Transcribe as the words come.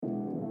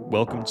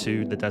Welcome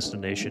to the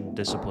Destination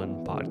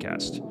Discipline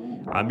Podcast.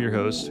 I'm your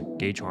host,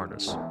 Gage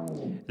Harness.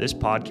 This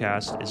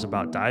podcast is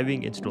about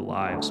diving into the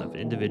lives of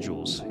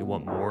individuals who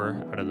want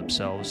more out of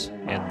themselves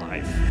and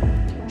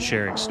life,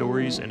 sharing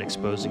stories and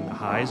exposing the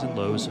highs and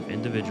lows of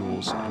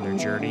individuals and their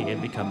journey in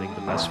becoming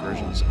the best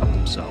versions of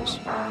themselves.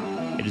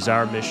 It is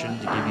our mission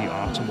to give you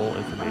optimal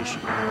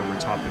information over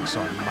topics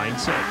on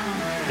mindset,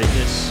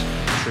 fitness,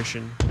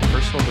 nutrition,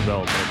 personal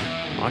development,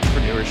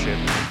 entrepreneurship,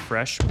 and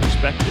fresh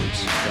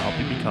perspectives to help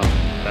you become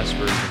the best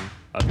version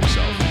of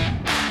yourself.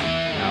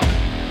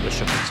 Now, let's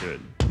jump into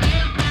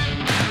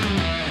it.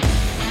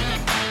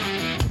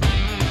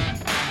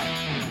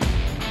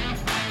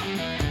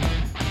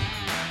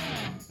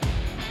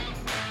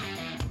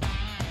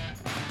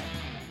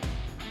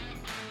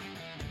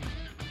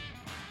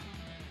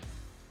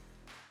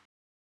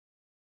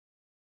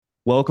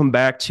 Welcome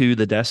back to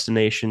the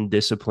Destination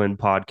Discipline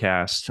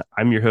Podcast.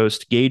 I'm your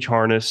host, Gage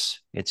Harness,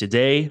 and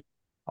today,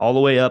 all the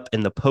way up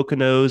in the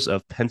Poconos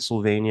of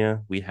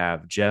Pennsylvania, we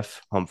have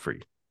Jeff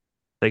Humphrey.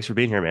 Thanks for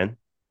being here, man.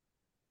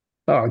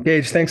 Oh,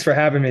 Gage, thanks for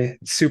having me.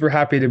 Super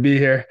happy to be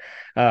here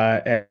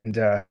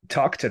and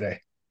talk today.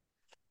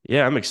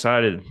 Yeah, I'm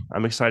excited.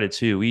 I'm excited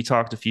too. We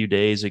talked a few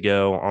days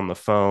ago on the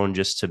phone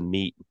just to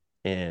meet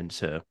and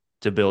to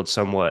build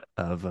somewhat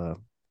of a,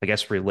 I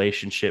guess,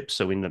 relationship.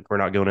 So we're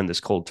not going in this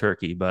cold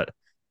turkey. But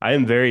I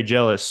am very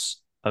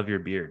jealous of your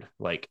beard.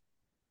 Like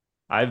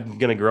I'm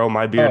gonna grow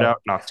my beard Oh,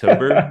 out in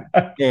October,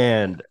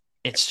 and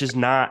it's just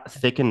not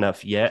thick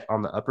enough yet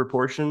on the upper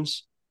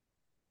portions,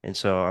 and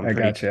so I'm I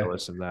pretty gotcha.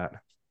 jealous of that.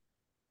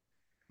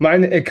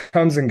 Mine, it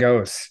comes and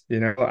goes.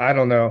 I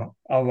don't know.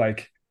 I'll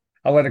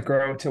let it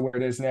grow to where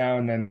it is now,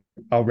 and then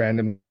I'll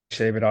randomly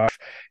shave it off.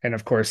 And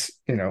of course,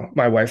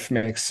 my wife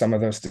makes some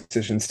of those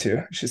decisions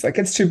too. She's like,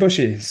 it's too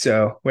bushy,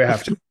 so we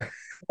have to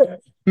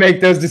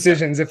make those Yeah.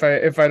 decisions. If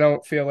I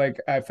don't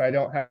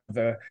have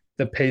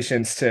the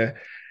patience to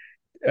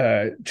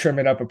trim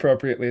it up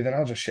appropriately, then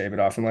I'll just shave it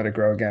off and let it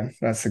grow again.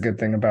 That's the good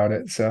thing about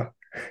it. So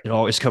It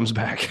always comes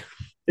back.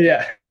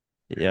 yeah.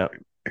 Yeah.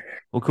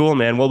 Well, cool,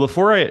 man. Well,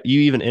 before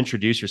you even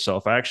introduce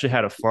yourself, I actually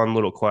had a fun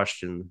little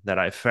question that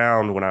I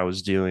found when I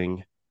was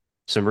doing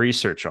some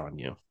research on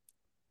you.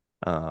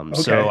 So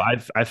Okay.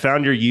 I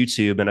found your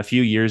YouTube, and a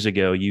few years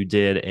ago, you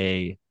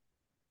did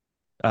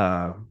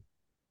uh,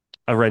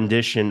 a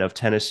rendition of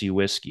Tennessee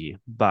Whiskey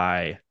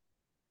by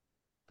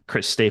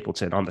Chris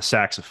Stapleton on the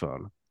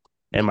saxophone.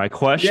 And my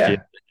question, Yeah.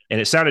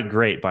 and it sounded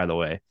great, by the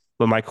way,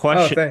 but my Oh,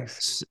 question thanks.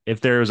 is,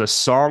 if there was a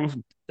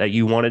song that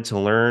you wanted to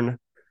learn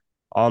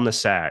on the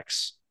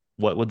sax,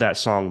 what would that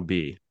song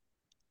be?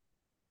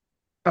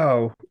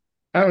 Oh,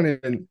 I don't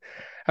even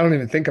I don't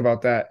even think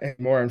about that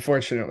anymore,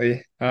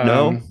 unfortunately.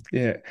 No?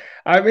 Yeah.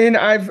 I mean,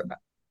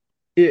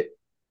 it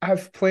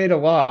I've played a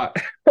lot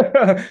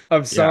of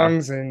Yeah.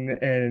 songs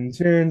and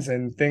tunes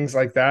and things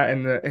like that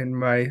in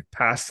my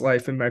past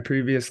life, in my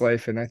previous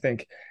life. And I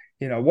think,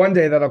 one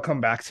day that'll come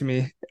back to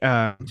me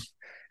as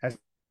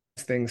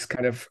things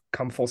kind of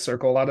come full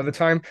circle a lot of the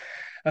time.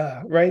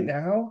 Right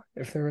now,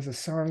 if there was a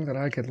song that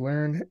I could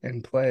learn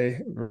and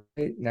play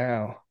right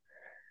now,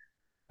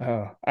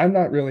 oh, I'm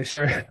not really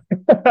sure on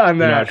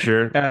You're not that.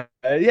 sure?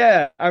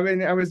 Yeah, I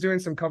mean, I was doing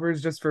some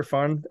covers just for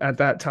fun at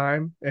that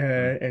time,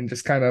 Mm. and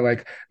just kind of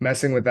like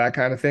messing with that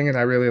kind of thing. And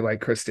I really like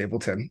Chris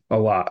Stapleton a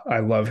lot. I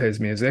love his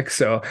music,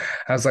 so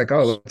I was like,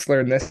 oh, let's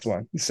learn this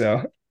one.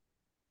 So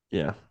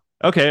Yeah.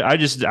 Okay. I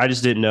just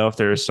didn't know if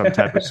there was some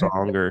type of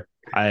song or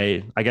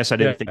I guess I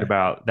didn't think yeah,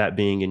 about that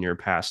being in your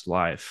past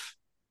life.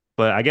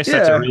 But I guess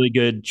that's a yeah, really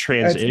good that's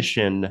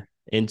transition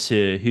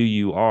into who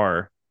you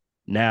are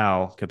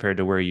now compared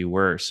to where you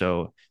were.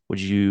 So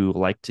would you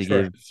like to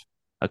sure, give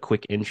a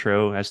quick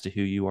intro as to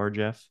who you are,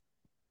 Jeff?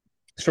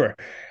 sure.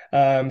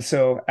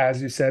 So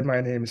as you said,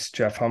 my name is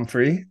Jeff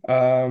Humphrey.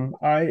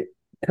 I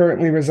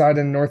currently reside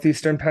in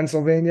northeastern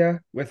Pennsylvania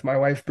with my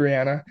wife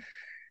Brianna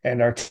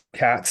and our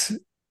cats,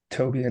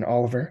 Toby and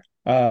Oliver.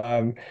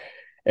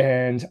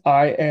 And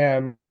I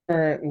am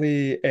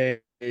currently a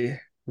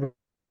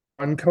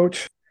run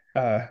coach,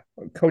 uh,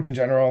 coach in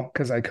general,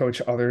 because I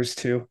coach others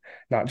too,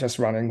 not just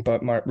running,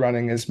 but my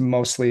running is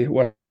mostly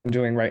what I'm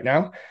doing right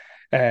now,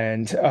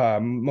 and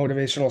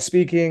motivational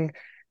speaking,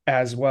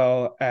 as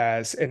well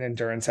as an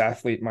endurance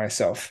athlete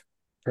myself,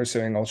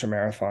 pursuing ultra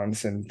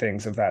marathons and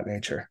things of that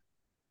nature.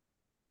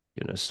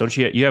 Goodness. Don't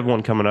you have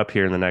one coming up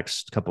here in the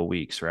next couple of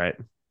weeks, right?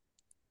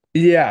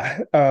 Yeah.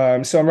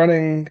 So I'm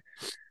running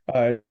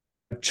a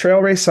trail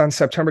race on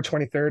September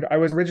 23rd. I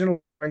was originally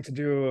going to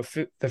do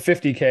the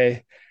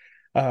 50K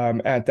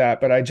at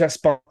that, but I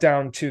just bumped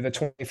down to the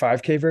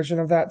 25K version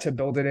of that to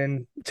build it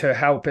in to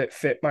help it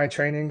fit my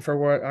training for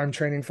what I'm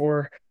training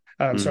for.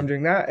 So Mm, I'm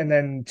doing that. And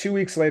then 2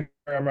 weeks later,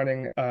 I'm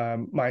running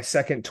my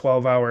second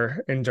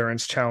 12-hour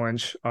endurance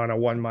challenge on a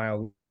 1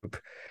 mile loop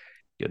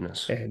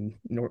goodness. in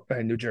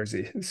New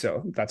Jersey.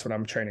 So that's what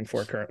I'm training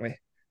for currently.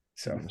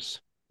 So Goodness.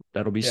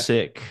 That'll be yeah.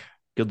 sick.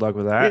 Good luck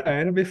with that.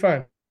 Yeah, it'll be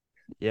fun.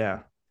 Yeah.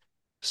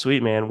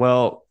 Sweet, man.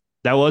 Well,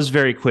 that was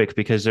very quick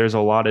because there's a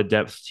lot of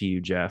depth to you,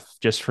 Jeff,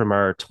 just from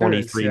our There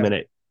is, 23 yeah.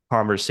 minute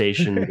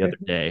conversation the other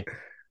day.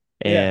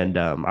 Yeah, And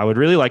I would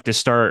really like to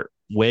start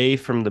way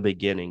from the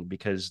beginning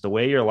because the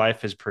way your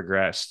life has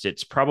progressed,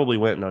 it's probably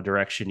went in a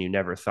direction you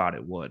never thought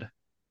it would.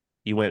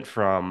 You went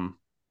from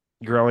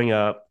growing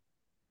up,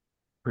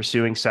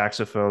 pursuing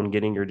saxophone,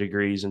 getting your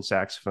degrees in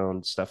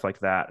saxophone, stuff like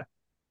that.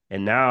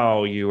 And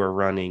now you are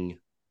running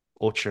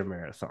ultra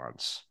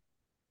marathons.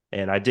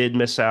 And I did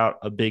miss out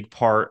a big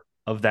part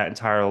of that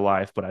entire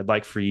life, but I'd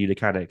like for you to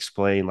kind of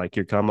explain like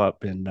your come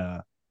up and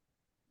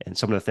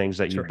some of the things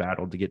that you've sure,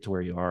 battled to get to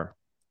where you are.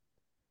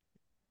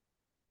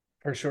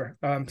 for sure.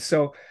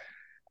 So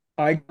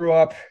I grew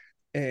up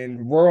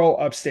in rural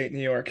upstate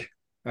New York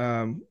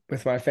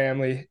with my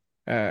family.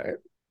 Uh,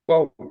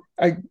 well,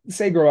 I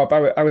say grow up.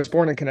 I was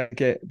born in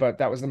Connecticut, but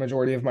that was the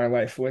majority of my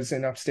life was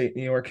in upstate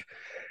New York.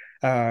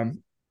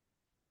 Um,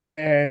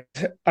 and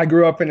I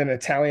grew up in an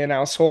Italian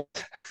household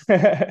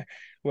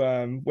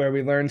where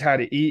we learned how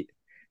to eat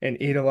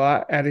and eat a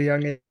lot at a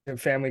young age, and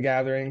family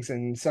gatherings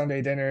and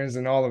Sunday dinners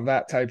and all of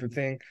that type of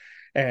thing.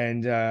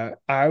 And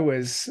I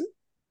was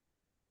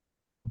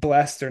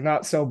blessed or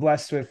not so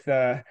blessed with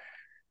the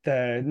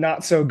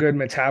not so good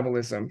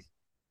metabolism.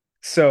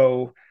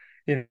 So,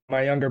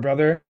 my younger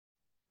brother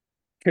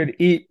could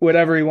eat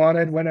whatever he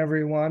wanted, whenever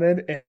he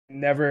wanted, and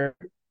never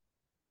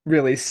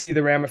really see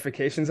the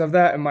ramifications of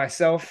that. And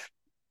myself,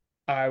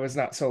 I was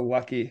not so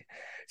lucky.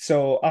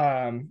 So,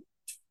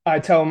 I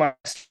tell my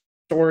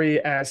story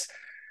as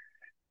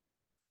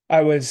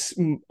I was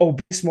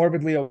obese,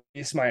 morbidly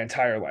obese my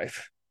entire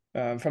life.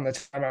 From the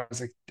time I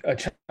was a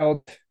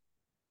child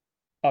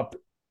up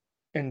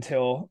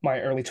until my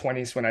early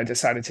 20s when I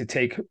decided to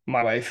take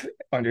my life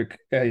under,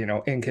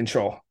 in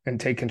control and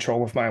take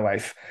control of my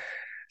life.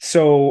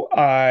 So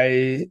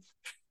I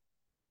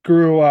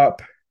grew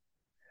up,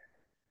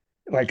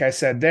 like I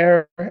said,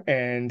 there.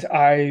 And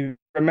I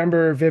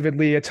remember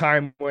vividly a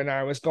time when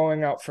I was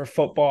going out for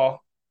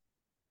football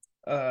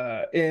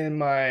in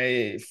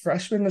my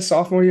freshman to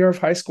sophomore year of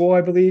high school,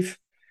 I believe,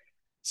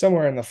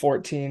 somewhere in the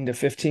 14 to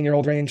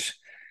 15-year-old range.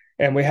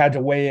 And we had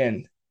to weigh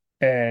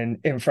and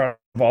in front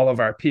of all of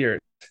our peers.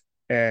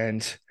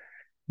 And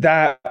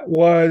that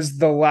was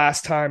the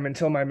last time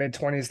until my mid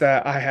 20s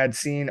that I had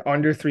seen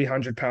under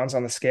 300 pounds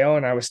on the scale.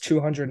 And I was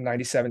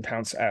 297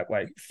 pounds at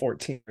like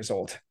 14 years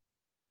old.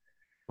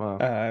 Wow.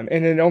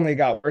 And it only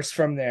got worse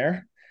from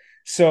there.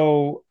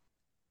 So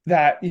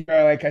that,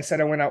 like I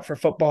said, I went out for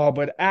football,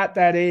 but at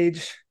that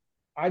age,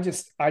 I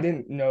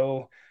didn't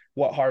know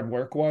what hard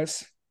work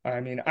was. I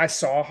mean, I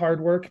saw hard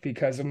work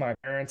because of my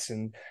parents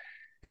and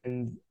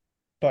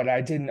but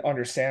I didn't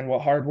understand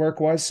what hard work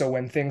was. So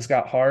when things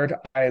got hard,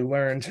 I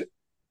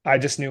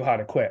just knew how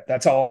to quit.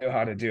 That's all I knew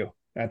how to do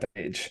at that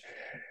age.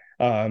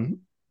 Um,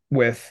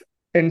 with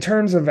in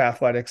terms of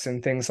athletics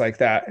and things like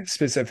that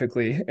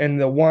specifically. And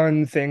the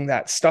one thing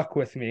that stuck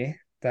with me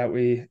that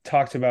we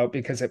talked about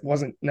because it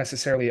wasn't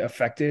necessarily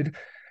affected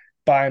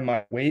by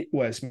my weight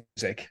was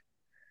music.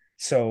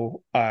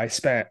 So I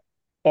spent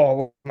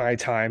all of my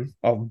time,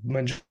 a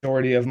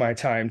majority of my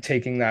time,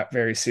 taking that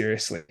very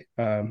seriously,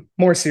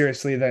 more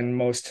seriously than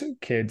most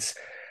kids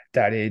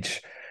that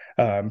age,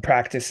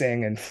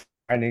 practicing and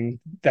finding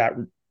that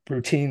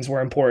routines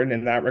were important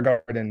in that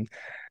regard. And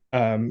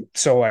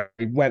so I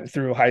went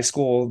through high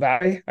school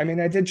that way. I mean,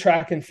 I did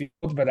track and field,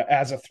 but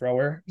as a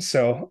thrower,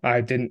 so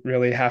I didn't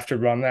really have to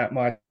run that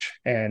much,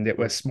 and it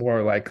was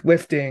more like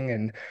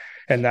lifting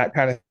and that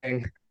kind of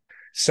thing.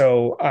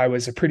 So I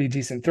was a pretty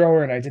decent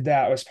thrower, and I did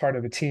that. I was part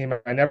of a team.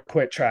 I never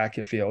quit track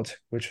and field,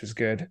 which was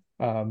good.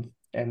 And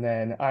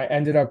then I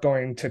ended up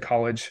going to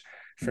college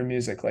for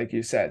music, like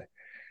you said.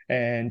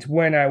 And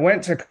when I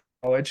went to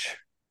college,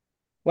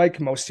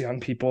 like most young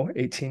people,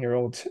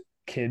 18-year-old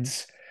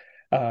kids,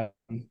 I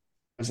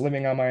was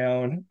living on my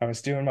own. I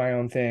was doing my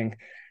own thing,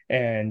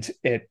 and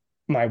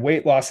my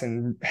weight loss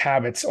and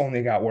habits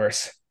only got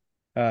worse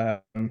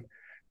um,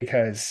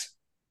 because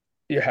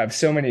you have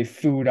so many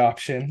food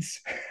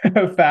options,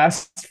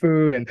 fast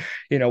food, and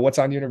what's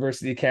on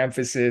university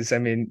campuses. I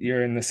mean,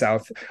 you're in the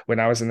South. When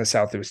I was in the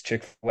South, there was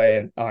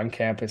Chick-fil-A on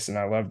campus, and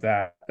I loved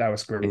that. That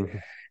was great.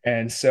 Mhm.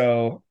 And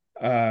so,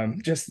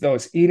 just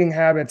those eating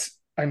habits.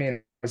 I mean,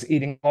 I was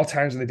eating all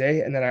times of the day,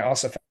 and then I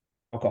also found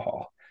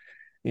alcohol.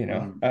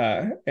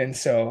 Mhm. And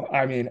so,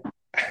 I mean,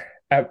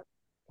 at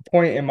a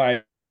point in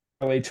my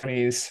early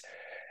 20s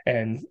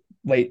and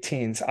late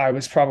teens, I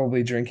was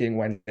probably drinking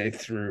Wednesday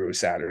through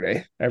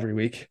Saturday every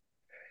week.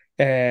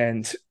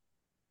 And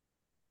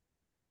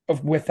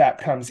with that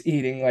comes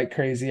eating like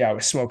crazy. I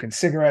was smoking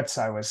cigarettes.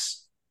 I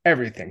was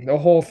everything, the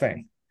whole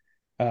thing.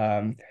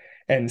 Um,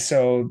 and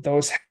so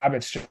those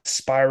habits just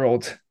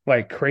spiraled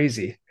like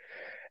crazy.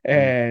 Mhm.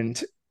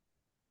 And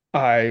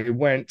I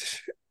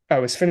went, I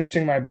was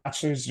finishing my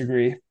bachelor's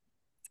degree.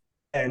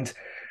 And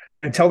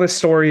I tell this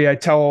story, I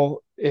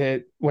tell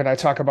it when I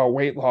talk about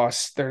weight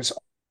loss. There's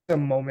a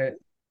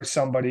moment for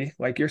somebody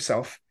like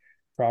yourself,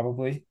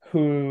 probably,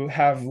 who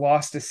have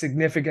lost a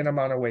significant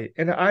amount of weight.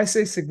 And I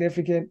say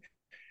significant,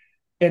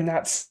 and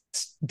that's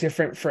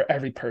different for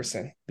every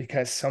person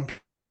because some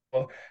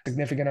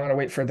significant amount of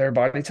weight for their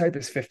body type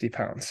is 50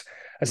 pounds.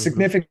 A Mm-hmm.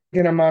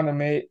 significant amount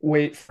of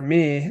weight for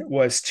me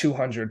was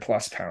 200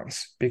 plus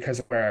pounds because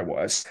of where I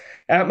was.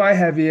 At my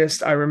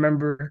heaviest, I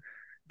remember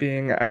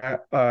being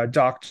at a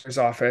doctor's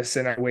office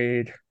and I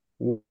weighed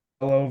well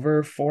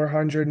over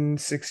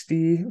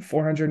 460,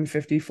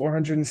 450,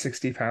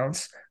 460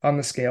 pounds on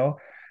the scale.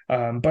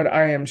 But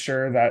I am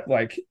sure that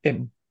like it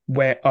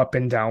went up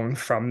and down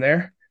from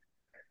there.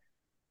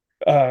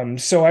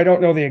 So I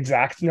don't know the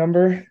exact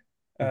number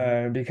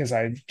Mm-hmm. because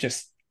I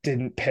just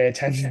didn't pay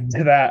attention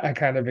to that. I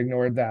kind of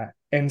ignored that.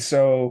 And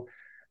so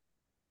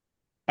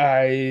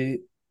I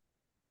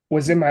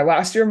was in my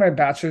last year of my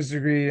bachelor's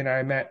degree and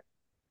I met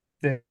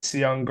this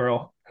young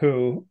girl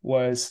who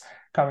was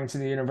coming to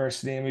the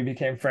university and we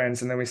became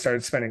friends and then we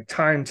started spending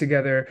time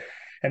together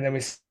and then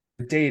we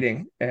started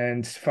dating.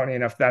 And funny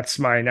enough, that's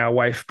my now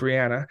wife,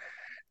 Brianna.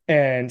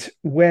 And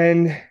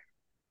when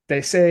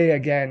they say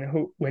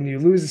again, when you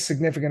lose a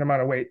significant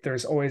amount of weight,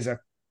 there's always a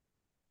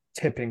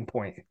tipping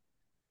point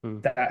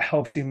Mm-hmm. that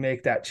helps you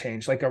make that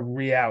change. Like a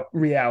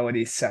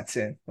reality sets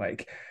in.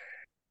 Like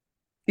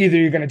either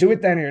you're going to do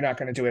it then or you're not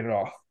going to do it at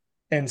all.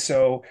 And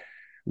so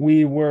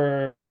we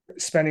were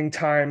spending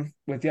time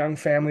with young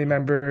family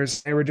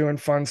members. They were doing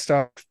fun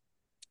stuff,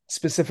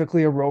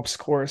 specifically a ropes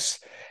course.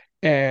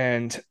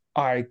 And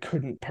I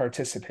couldn't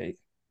participate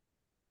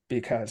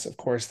because, of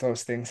course,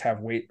 those things have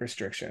weight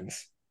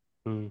restrictions.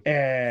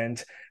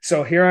 And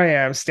so here I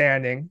am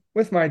standing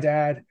with my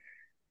dad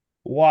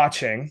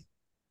watching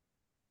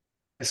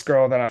this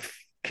girl that I'm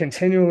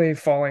continually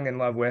falling in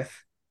love with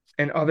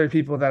and other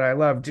people that I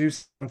love do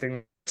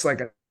something. It's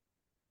like I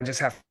just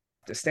have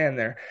to stand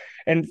there.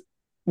 And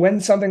when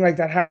something like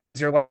that happens,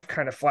 your life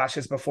kind of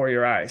flashes before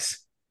your eyes,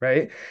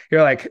 right?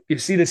 You're like, you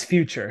see this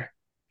future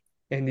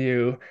and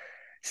you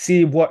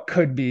see what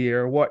could be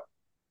or what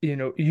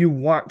you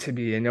want to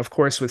be. And of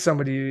course, with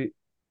somebody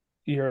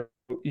you're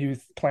you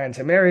plan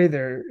to marry,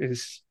 there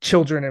is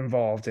children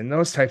involved and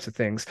those types of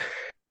things.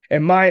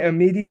 And my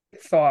immediate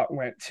thought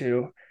went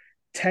to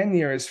 10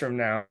 years from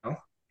now,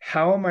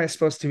 how am I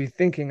supposed to be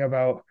thinking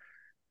about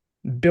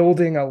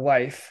building a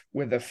life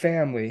with a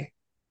family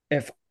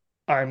if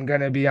I'm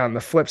going to be on the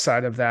flip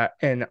side of that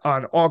and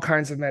on all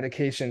kinds of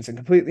medications and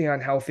completely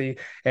unhealthy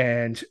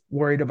and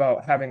worried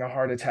about having a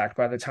heart attack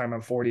by the time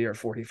I'm 40 or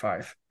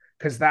 45?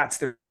 Because that's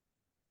the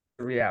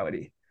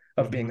reality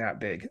of being Mm-hmm. that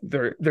big.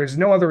 There's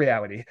no other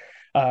reality.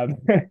 Um,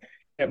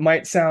 it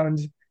might sound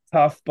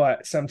tough,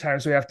 but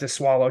sometimes we have to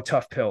swallow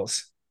tough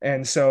pills.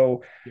 And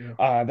so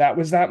Yeah. that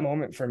was that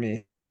moment for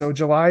me. So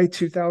July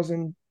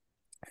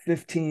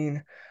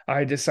 2015,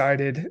 I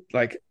decided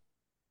like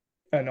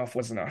enough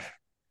was enough.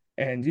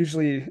 And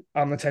usually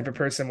I'm the type of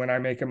person when I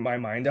make my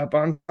mind up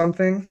on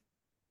something,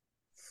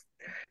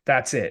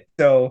 that's it.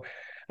 So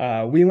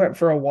we went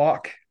for a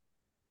walk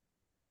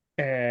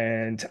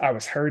and I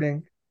was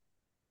hurting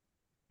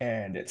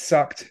and it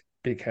sucked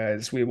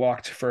because we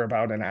walked for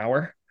about an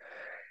hour.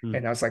 Mm-hmm.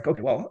 And I was like,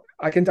 okay, well,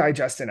 I can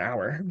digest an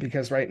hour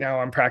because right now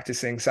I'm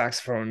practicing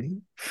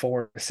saxophone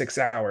 4 to 6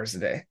 hours a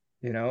day,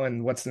 and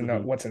Mm-hmm. what's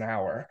an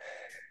hour?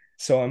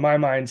 So in my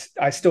mind,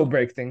 I still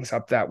break things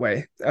up that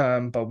way.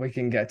 But we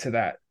can get to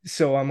that.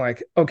 So I'm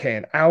like, okay,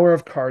 an hour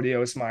of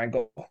cardio is my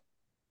goal.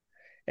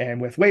 And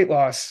with weight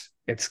loss,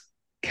 it's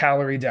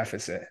calorie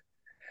deficit.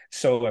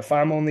 So if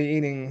I'm only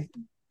eating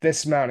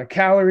this amount of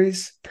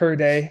calories per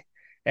day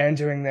and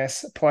doing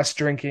this plus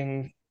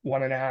drinking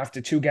 1.5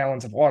 to 2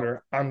 gallons of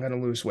water, I'm going to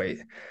lose weight.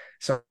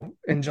 So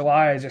in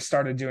July, I just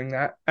started doing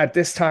that. At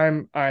this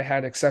time, I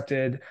had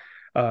accepted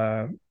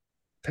a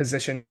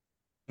position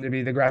to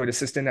be the graduate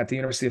assistant at the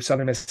University of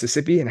Southern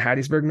Mississippi in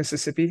Hattiesburg,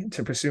 Mississippi,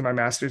 to pursue my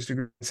master's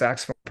degree in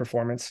saxophone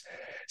performance.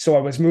 So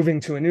I was moving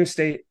to a new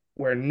state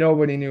where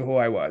nobody knew who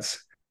I was.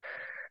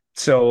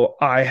 So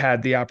I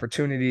had the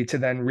opportunity to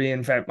then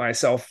reinvent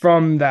myself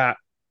from that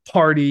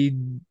party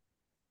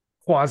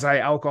quasi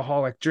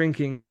alcoholic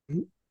drinking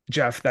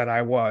Jeff that I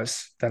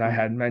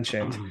had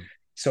mentioned. Mm-hmm.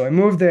 So I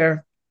moved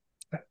there,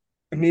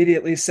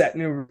 immediately set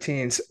new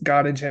routines,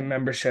 got a gym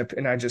membership,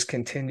 and I just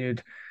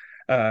continued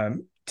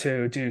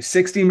to do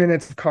 60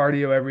 minutes of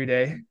cardio every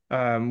day,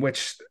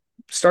 which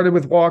started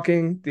with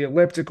walking, the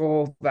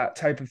elliptical, that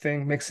type of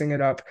thing, mixing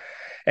it up.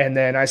 And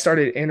then I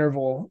started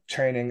interval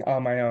training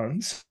on my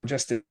own, so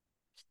just to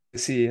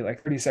see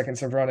like 30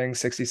 seconds of running,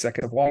 60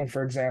 seconds of walking,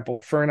 for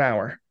example, for an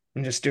hour.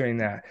 I'm just doing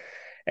that.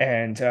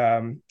 And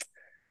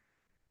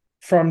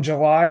from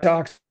July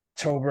to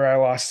October, I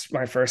lost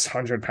my first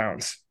 100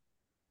 pounds.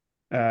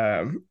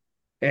 Um,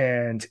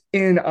 and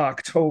in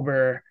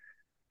October,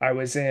 I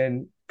was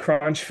in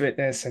Crunch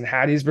Fitness in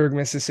Hattiesburg,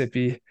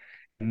 Mississippi,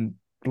 and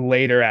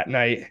later at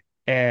night.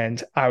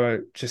 And I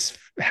just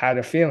had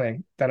a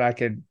feeling that I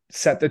could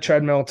set the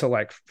treadmill to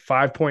like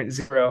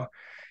 5.0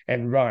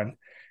 and run.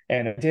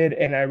 And I did.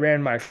 And I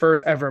ran my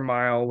first ever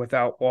mile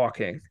without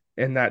walking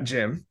in that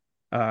gym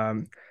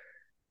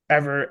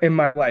ever in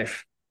my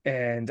life.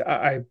 And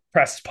I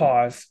pressed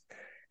pause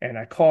and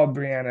I called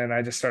Brianna and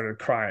I just started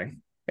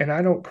crying. and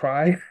I don't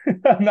cry.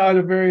 I'm not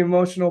a very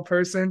emotional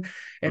person.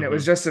 And it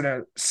was Hmm. just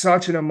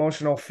such an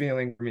emotional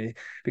feeling for me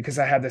because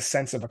I had this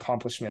sense of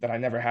accomplishment that I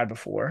never had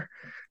before.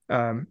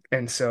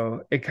 And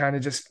so it kind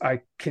of just,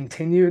 I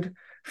continued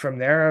from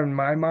there. And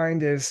my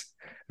mind is,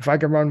 if I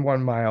can run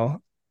 1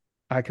 mile,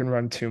 I can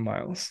run 2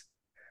 miles.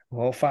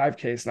 Well,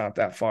 5K is not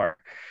that far.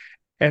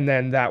 And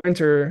then that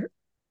winter,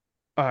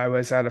 I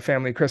was at a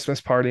family Christmas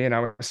party and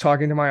I was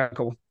talking to my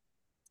uncle,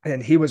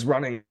 and he was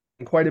running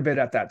quite a bit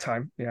at that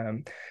time.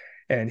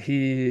 And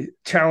he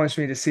challenged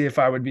me to see if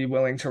I would be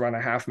willing to run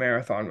a half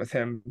marathon with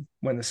him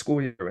when the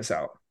school year was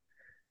out.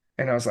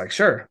 And I was like,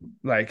 sure,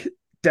 like,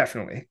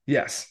 definitely,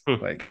 yes.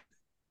 Like,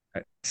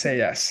 say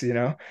yes.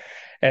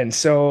 And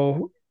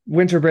so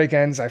winter break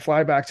ends, I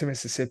fly back to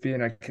Mississippi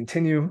and I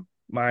continue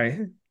my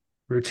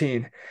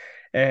routine.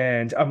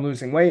 And I'm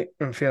losing weight.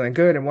 I'm feeling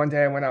good. And one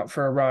day I went out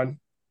for a run.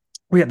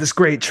 We had this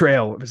great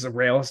trail. It was a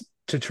rails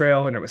to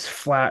trail and it was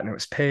flat and it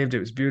was paved. It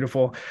was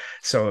beautiful.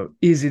 So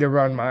easy to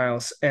run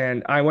miles.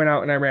 And I went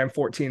out and I ran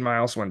 14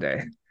 miles one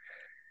day.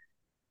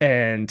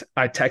 And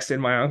I texted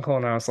my uncle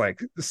and I was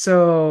like,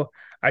 so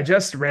I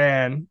just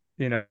ran,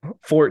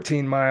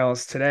 14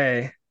 miles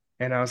today.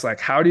 And I was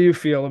like, how do you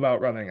feel about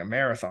running a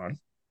marathon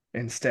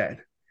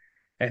instead?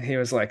 And he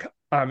was like,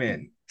 I'm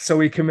in. So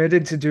we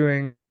committed to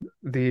doing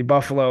the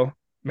Buffalo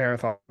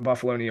Marathon,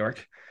 Buffalo, New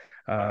York,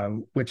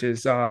 Wow. which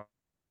is on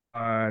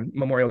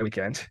Memorial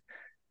weekend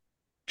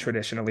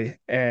traditionally.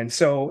 And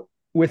so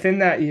within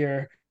that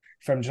year,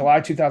 from July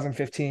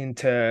 2015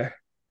 to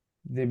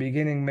the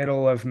beginning,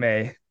 middle of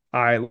May,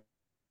 I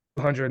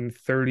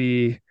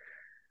 130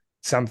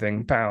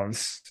 something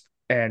pounds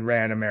and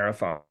ran a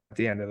marathon at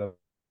the end of the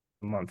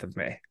month of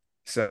May.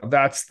 So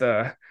that's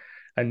the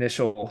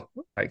initial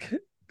like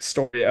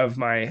story of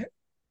my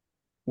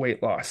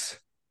weight loss.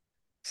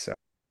 So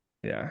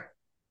yeah.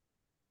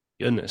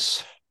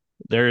 Goodness.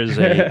 There is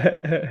a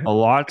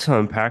lot to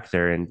unpack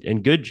there,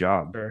 and good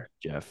job, Sure.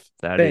 Jeff.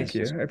 That Thank is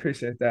you. just I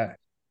appreciate that.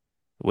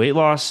 weight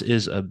loss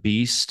is a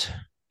beast,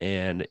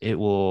 and it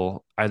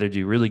will either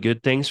do really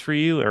good things for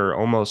you or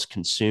almost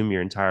consume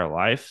your entire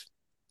life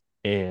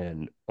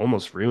and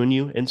almost ruin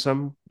you in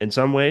some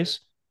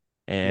ways.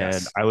 And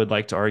Yes. I would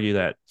like to argue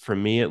that for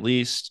me at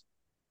least,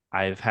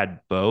 I've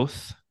had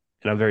both,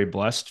 and I'm very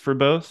blessed for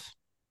both.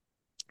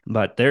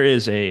 But there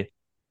is a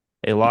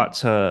lot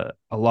to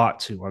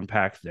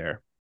unpack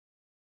there.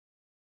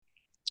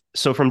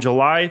 So from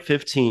July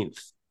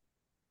 15th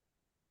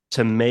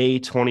to May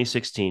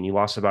 2016, you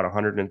lost about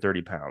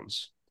 130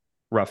 pounds,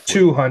 roughly.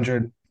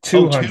 200, Oh,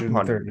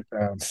 230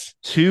 pounds.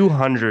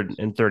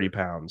 230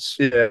 pounds.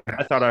 Yeah.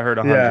 I thought I heard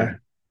Yeah. 100.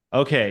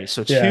 Okay,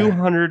 so Yeah.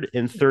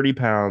 230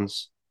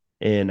 pounds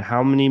in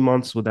how many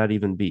months would that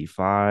even be?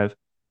 Five,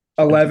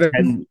 11,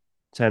 10,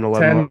 10,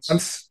 11 10 months.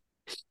 months.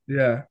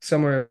 Yeah.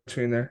 Somewhere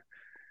between there.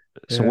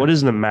 So what Yeah.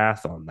 is the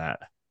math on that?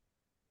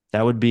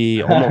 That would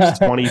be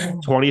almost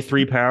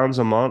 23 pounds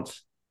a month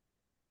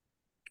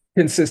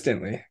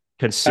Consistently. I mean,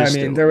 there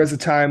consistently. was a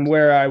time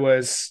where I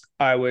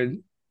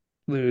would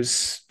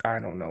lose, I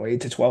don't know,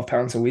 8 to 12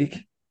 pounds a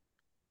week.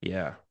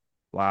 Yeah.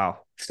 Wow.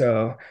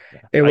 So Yeah.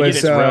 it I get was,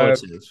 it's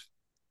relative.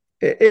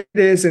 it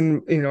is.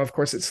 And, of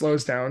course it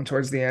slows down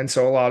towards the end.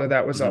 So a lot of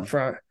that was up Mhm.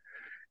 front.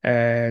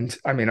 And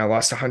I mean, I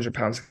lost 100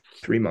 pounds in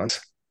 3 months,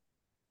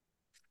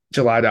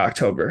 July to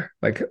October,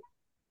 like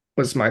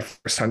was my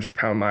first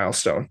 100-pound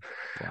milestone.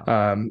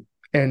 Wow.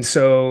 And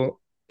so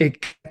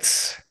it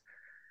gets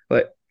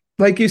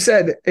like, you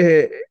said,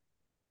 it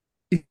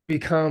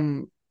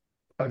become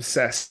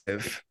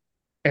obsessive,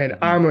 and Mhm.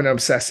 I'm an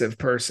obsessive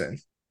person.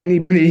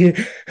 Anybody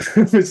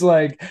who's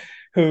like,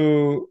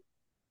 who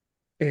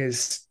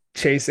is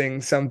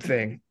chasing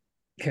something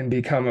can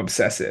become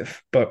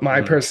obsessive. But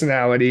my Mhm.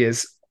 personality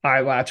is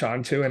I latch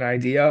onto an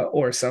idea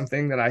or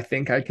something that I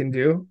think I can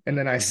do. And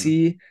then I Mhm.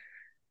 see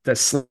the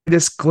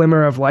slightest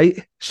glimmer of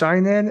light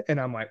shine in, and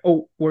I'm like,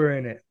 oh, we're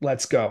in it.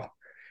 Let's go.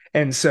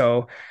 And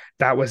so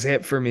that was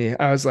it for me.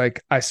 I was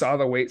like, I saw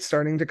the weight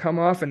starting to come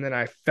off, and then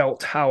I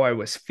felt how I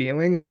was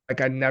feeling like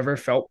I never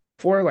felt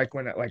before. Like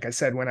I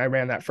said, when I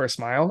ran that first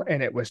mile,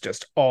 and it was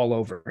just all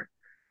over.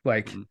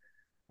 Like, Mhm.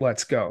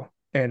 let's go.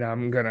 And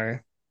I'm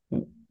gonna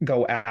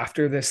go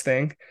after this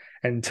thing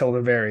until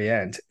the very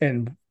end.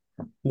 And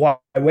why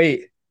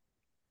wait?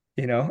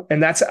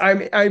 And that's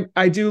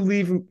I do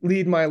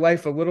lead my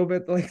life a little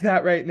bit like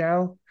that right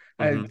now.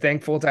 I'm Mhm.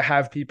 thankful to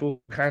have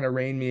people kind of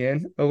rein me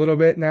in a little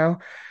bit now,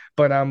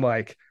 but I'm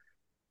like,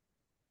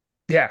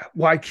 yeah,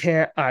 why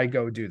can't I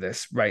go do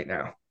this right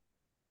now?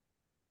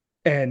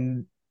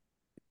 And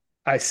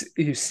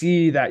you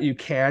see that you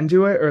can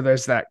do it, or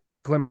there's that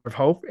glimmer of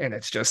hope, and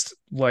it's just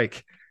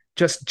like,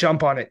 just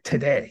jump on it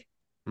today.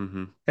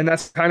 Mhm. And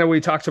that's kind of,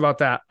 we talked about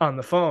that on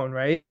the phone,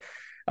 right?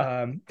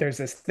 There's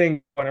this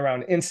thing going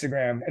around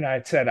Instagram, and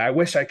I said I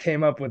wish I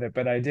came up with it,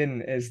 but I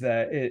didn't. Is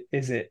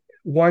it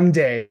one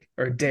day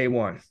or day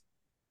one?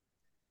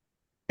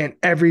 And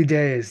every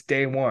day is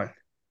day one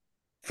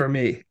for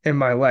me in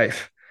my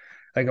life.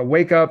 Like, I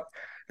wake up,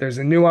 there's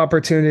a new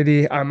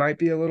opportunity. I might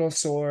be a little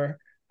sore,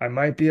 I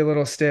might be a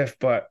little stiff,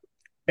 but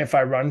if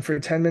I run for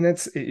 10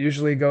 minutes, it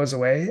usually goes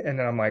away. And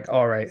then I'm like,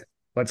 all right,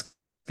 let's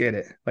get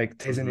it. Like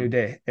today's a new Mm-hmm.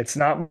 day. It's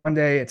not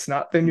Monday. It's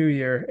not the new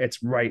year.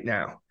 It's right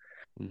now.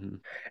 Mm-hmm.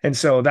 And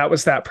so that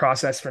was that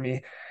process for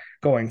me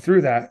going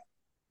through that.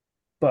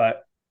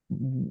 But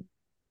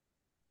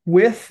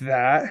with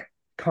that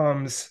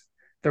comes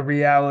the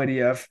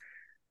reality of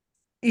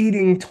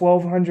eating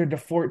 1,200 to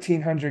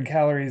 1,400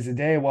 calories a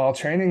day while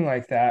training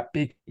like that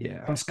Yeah.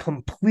 becomes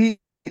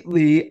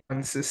completely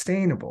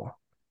unsustainable.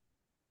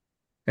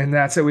 And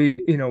that's what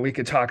we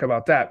could talk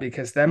about that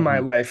because then my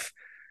Mm-hmm. life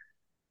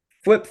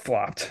flip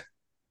flopped.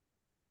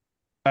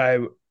 I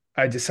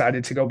I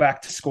decided to go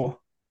back to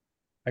school.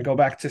 I go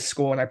back to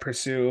school and I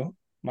pursue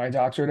my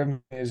doctorate of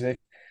music,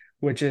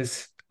 which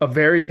is a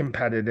very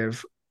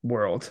competitive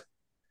world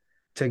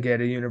to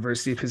get a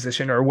university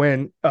position or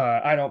when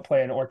I don't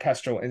play an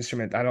orchestral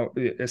instrument. I don't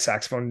a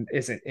saxophone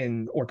isn't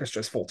in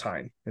orchestras full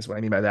time is what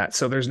I mean by that.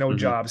 So there's no Mm-hmm.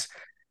 jobs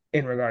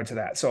in regard to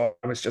that. So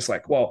I was just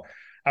like, well,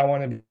 I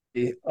want to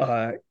be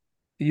a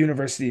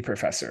university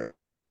professor.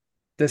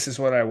 This is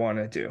what I want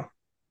to do.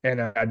 And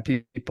I had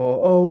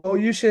people, oh, well,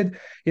 you should,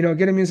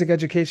 get a music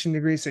education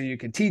degree so you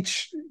could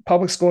teach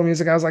public school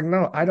music. I was like,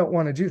 no, I don't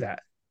want to do that.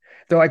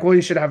 They're like, well,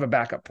 you should have a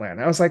backup plan.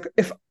 I was like,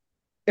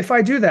 if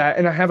I do that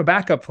and I have a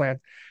backup plan,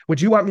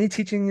 would you want me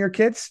teaching your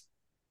kids?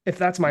 If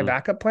that's my Mm-hmm.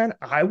 backup plan,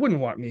 I wouldn't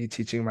want me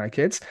teaching my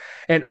kids.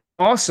 And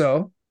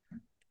also,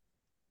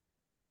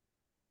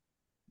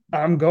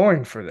 I'm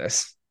going for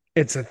this.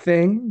 It's a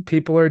thing.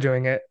 People are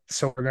doing it.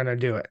 So we're going to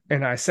do it.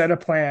 And I set a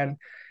plan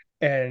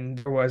and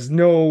there was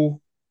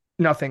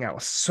nothing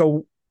else.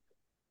 So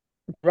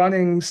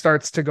running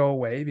starts to go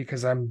away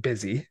because I'm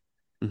busy,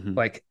 Mm-hmm.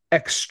 like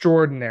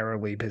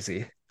extraordinarily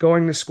busy,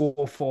 going to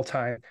school full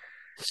time,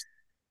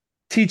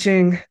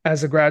 teaching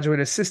as a graduate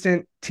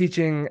assistant,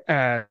 teaching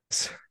as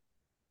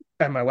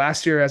at my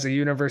last year as a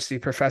university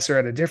professor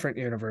at a different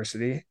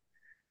university,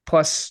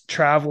 plus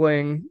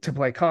traveling to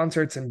play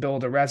concerts and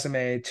build a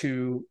resume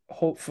to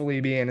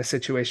hopefully be in a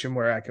situation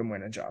where I can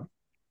win a job.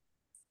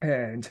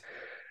 And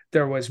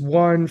there was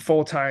one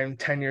full-time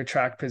tenure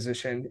track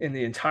position in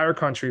the entire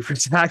country for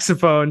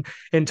saxophone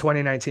in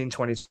 2019,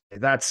 2020.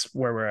 That's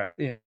where we're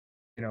at.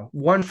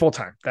 One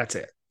full-time. That's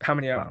it.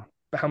 Wow.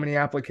 How many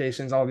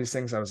applications, all these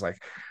things. I was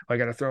like, I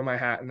got to throw my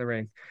hat in the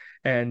ring.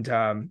 And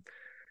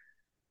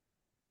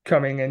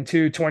coming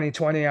into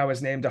 2020, I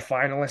was named a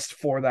finalist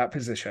for that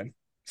position.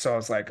 So I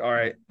was like, all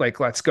right, like,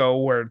 let's go.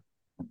 We're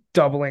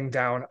doubling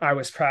down. I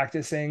was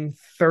practicing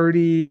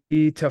 30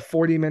 to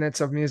 40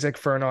 minutes of music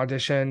for an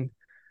audition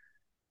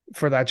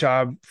for that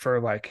job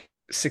for like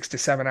 6 to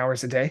 7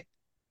 hours a day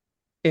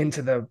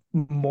into the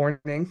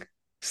morning,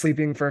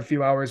 sleeping for a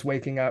few hours,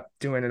 waking up,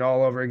 doing it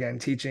all over again,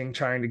 teaching,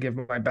 trying to give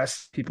my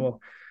best people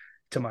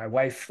to my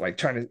wife, like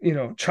trying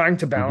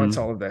to balance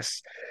Mm-hmm. all of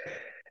this.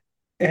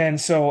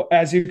 And so,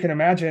 as you can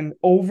imagine,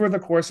 over the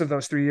course of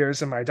those 3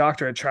 years of my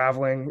doctorate,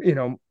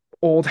 traveling,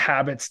 old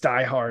habits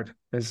die hard,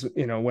 is,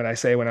 what I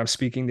say when I'm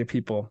speaking to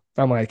people.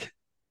 I'm like,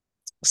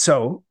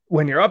 so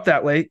when you're up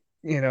that late,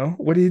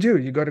 what do?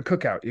 You go to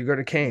Cookout, you go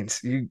to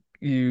Cane's,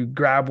 you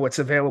grab what's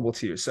available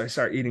to you. So I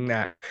start eating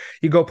that.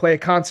 You go play a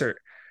concert.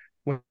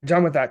 When you're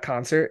done with that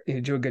concert,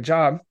 you do a good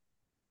job,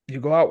 you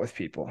go out with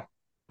people.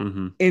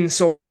 Mm-hmm. In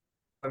social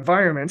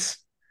environments,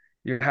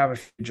 you have a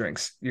few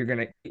drinks. You're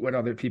gonna eat what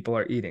other people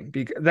are eating.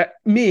 Because that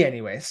me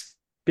anyways,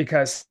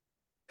 because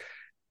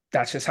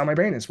that's just how my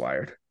brain is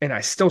wired. And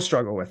I still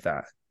struggle with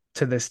that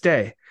to this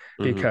day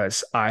Mm-hmm.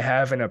 because I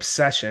have an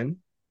obsession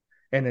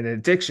and an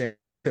addiction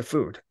to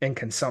food and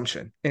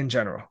consumption in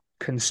general,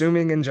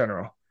 consuming in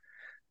general.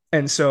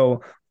 And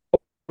so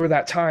over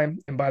that time,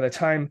 and by the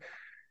time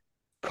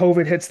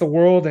COVID hits the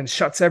world and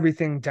shuts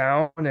everything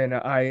down, and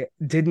I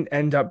didn't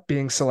end up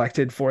being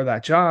selected for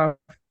that job,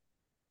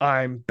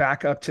 I'm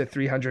back up to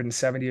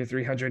 370 or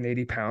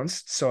 380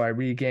 pounds. So I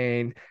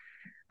regain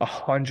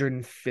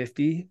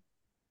 150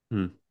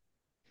 Mm.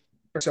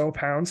 or so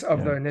pounds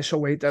of the Yeah. initial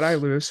weight that I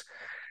lose.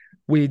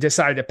 We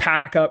decided to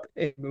pack up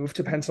and move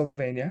to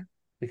Pennsylvania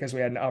because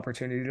we had an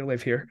opportunity to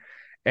live here.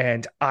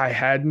 And I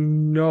had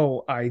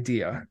no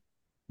idea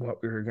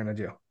what we were going to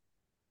do.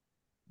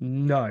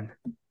 None.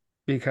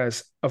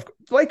 Because of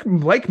like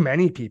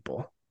many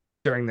people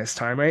during this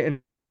time, right?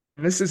 And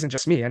this isn't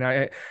just me.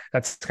 And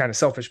that's kind of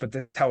selfish, but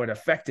that's how it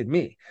affected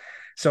me.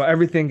 So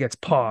everything gets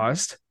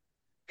paused.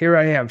 Here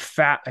I am,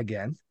 fat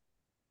again,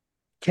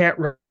 can't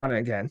run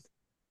again.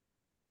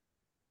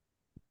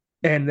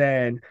 And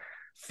then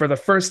for the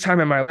first time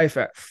in my life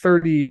at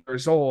 30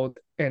 years old,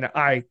 and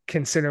I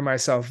consider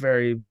myself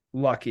very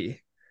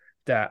lucky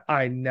that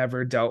I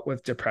never dealt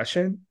with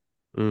depression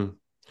Mm.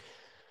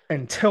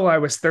 until I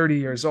was 30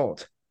 years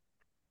old,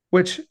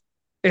 which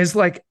is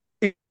like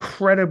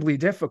incredibly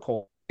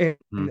difficult. And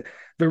Mm.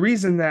 the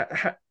reason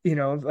that,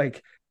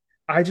 like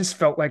I just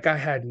felt like I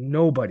had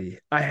nobody.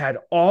 I had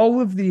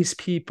all of these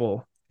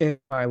people in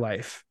my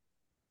life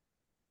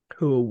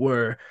who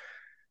were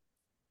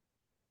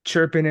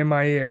chirping in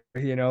my ear,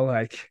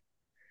 like,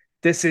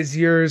 this is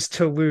yours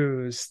to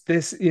lose.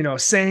 This,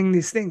 saying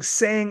these things,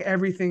 saying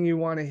everything you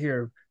want to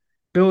hear,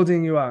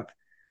 building you up.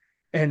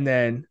 And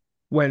then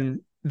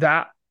when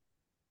that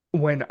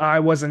when I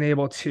wasn't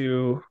able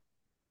to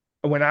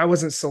when I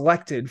wasn't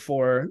selected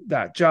for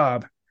that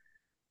job,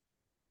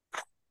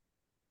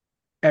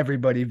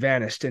 everybody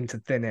vanished into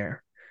thin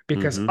air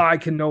because Mm-hmm. I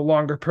can no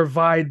longer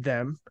provide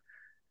them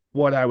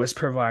what I was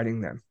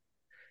providing them,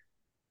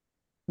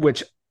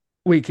 which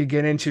we could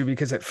get into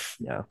because it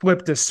Yeah.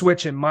 flipped a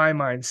switch in my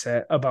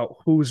mindset about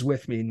who's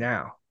with me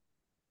now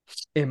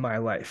in my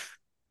life.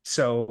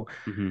 So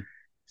Mm-hmm.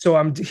 so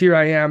I'm here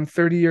I am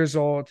 30 years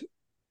old,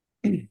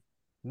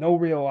 no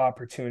real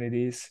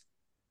opportunities,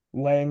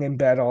 laying in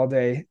bed all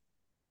day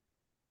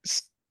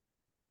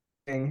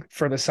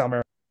for the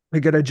summer. I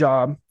get a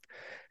job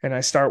and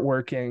I start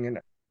working and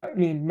I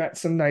mean met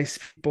some nice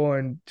people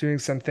and doing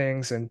some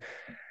things. And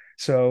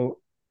so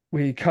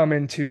we come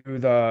into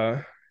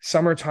the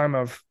summertime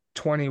of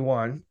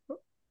 21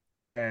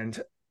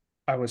 and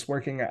I was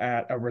working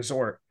at a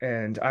resort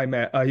and I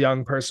met a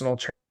young personal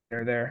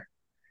trainer there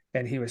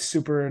and he was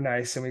super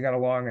nice and we got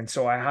along. And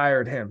so I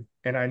hired him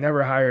and I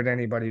never hired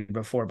anybody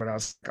before, but I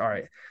was like, all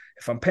right,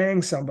 if I'm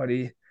paying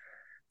somebody,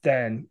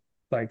 then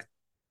like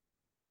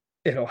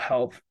it'll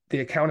help the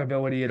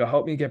accountability, it'll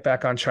help me get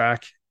back on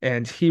track.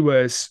 And he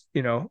was,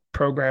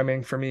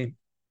 programming for me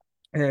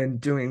and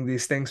doing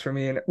these things for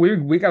me. And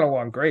we got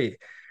along great.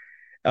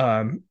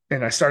 And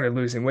I started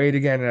losing weight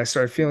again and I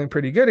started feeling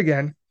pretty good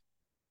again.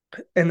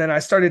 And then I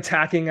started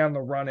tacking on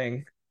the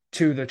running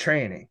to the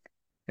training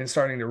and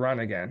starting to run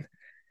again.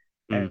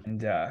 Mm.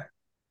 And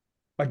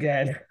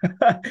again,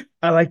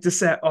 I like to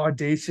set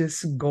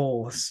audacious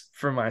goals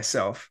for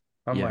myself.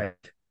 I'm Yeah.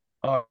 like,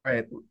 all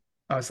right.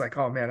 I was like,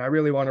 oh man, I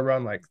really want to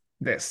run like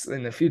this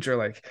in the future,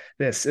 like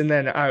this. And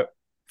then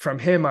from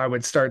him, I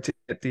would start to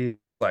get the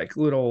like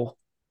little,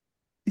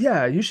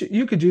 yeah,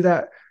 you could do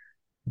that,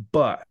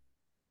 but,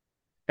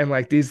 and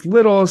like these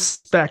little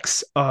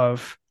specks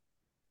of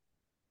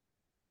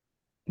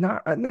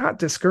not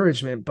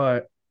discouragement,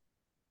 but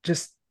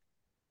just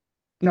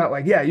not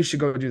like, yeah, you should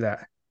go do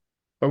that,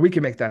 or we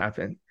can make that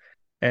happen.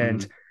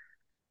 And Mm-hmm.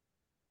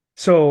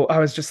 so I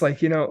was just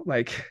like,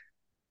 like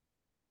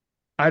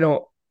I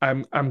don't,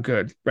 I'm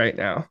good right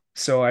now.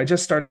 So I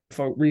just started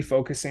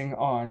refocusing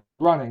on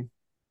running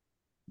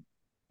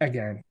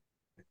again.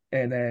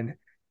 And then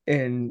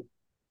in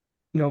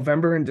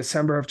November and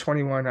December of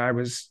 21, I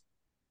was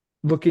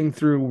looking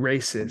through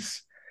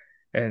races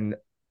and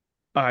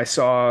I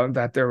saw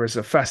that there was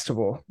a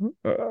festival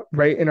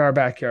right in our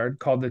backyard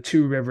called the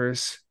Two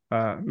Rivers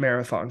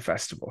Marathon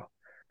Festival.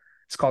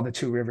 It's called the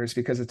Two Rivers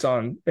because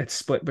it's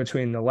split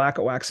between the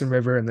Lackawaxen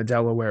River and the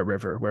Delaware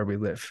River where we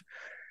live.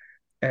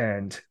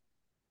 And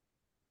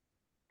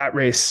that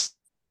race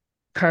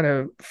kind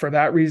of for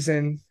that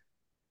reason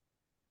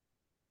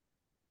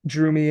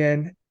drew me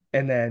in.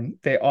 And then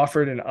they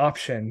offered an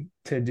option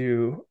to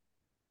do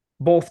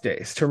both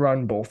days, to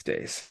run both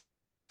days.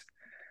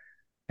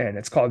 And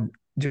it's called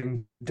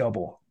doing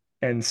double.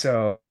 And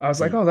so I was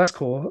like, Mm. oh, that's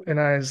cool. And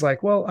I was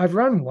like, well, I've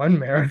run one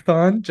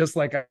marathon, just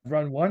like I've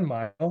run 1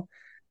 mile.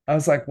 I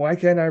was like, why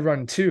can't I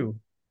run two?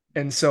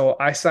 And so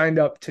I signed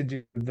up to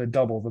do the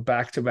double, the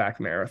back-to-back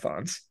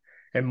marathons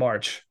in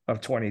March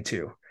of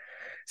 22.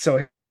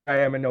 So I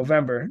am in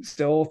November,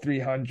 still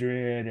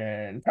 300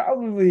 and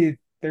probably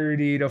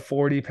 30 to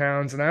 40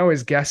 pounds. And I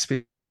always guess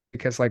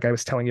because, like I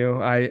was telling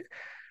you, I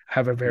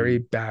have a very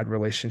Mm. bad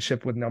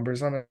relationship with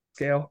numbers on a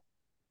scale.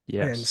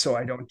 And Yes. so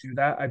I don't do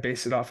that. I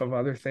base it off of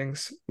other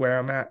things where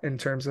I'm at in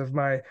terms of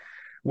my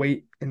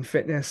weight and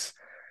fitness.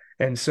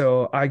 And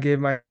so I gave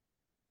my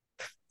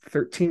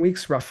 13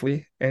 weeks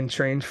roughly and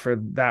trained for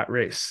that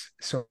race.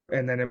 So,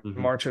 and then in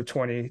Mm-hmm. March of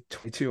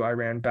 2022, I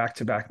ran back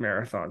to back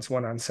marathons,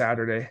 one on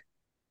Saturday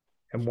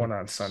and one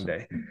on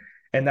Sunday.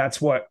 And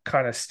that's what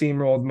kind of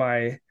steamrolled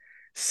my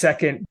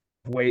second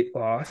weight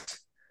loss.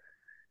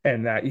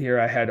 And that year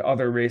I had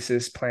other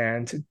races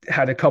planned,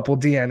 had a couple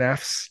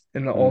DNFs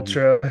in the Mm-hmm.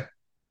 ultra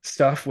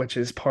stuff, which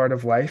is part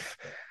of life.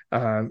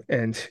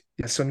 And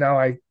yeah, so now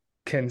I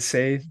can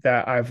say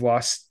that I've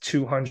lost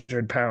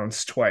 200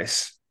 pounds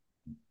twice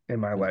in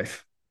my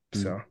life.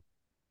 Mm. So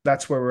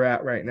that's where we're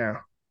at right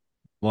now.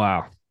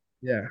 Wow.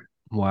 Yeah,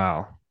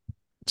 Wow.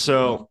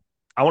 So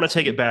I want to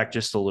take it back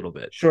just a little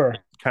bit, sure.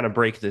 kind of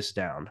break this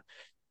down. Mhm.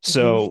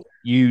 So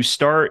you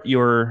start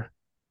your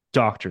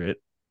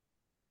doctorate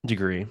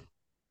degree,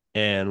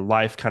 and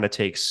life kind of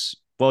takes,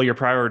 well, your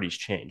priorities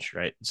change,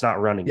 right? It's not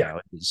running Yeah.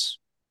 now, it's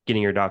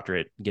getting your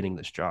doctorate, getting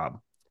this job.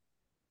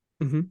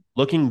 Mhm.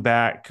 Looking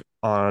back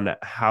on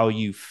how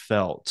you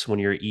felt when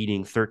you're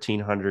eating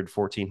 1,300,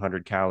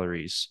 1,400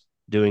 calories,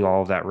 doing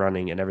all of that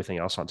running and everything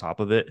else on top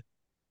of it,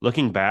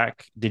 looking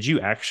back, did you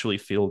actually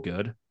feel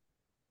good?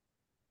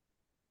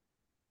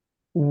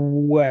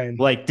 When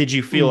Like, did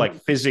you feel like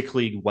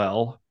physically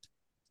well?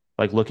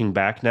 Like looking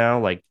back now,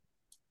 like,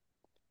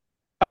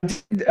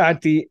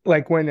 at the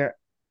like when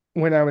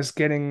I was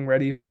getting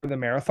ready for the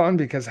marathon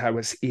because I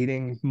was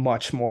eating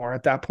much more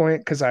at that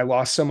point because I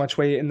lost so much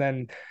weight and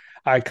then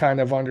I kind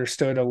of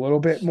understood a little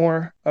bit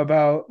more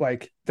about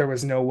like there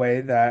was no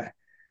way that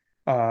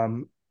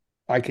um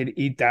I could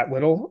eat that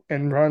little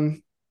and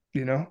run.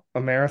 a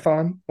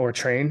marathon or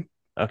train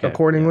Okay. Yeah.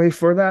 accordingly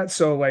for that.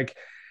 So like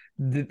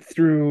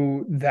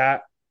through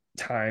that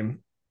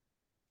time,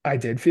 I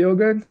did feel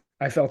good.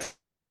 I felt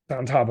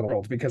on top of the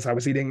world because I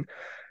was eating,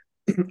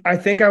 I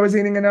think I was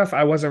eating enough.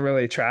 I wasn't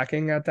really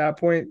tracking at that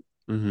point,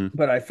 Mm-hmm.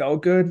 but I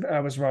felt good.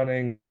 I was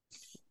running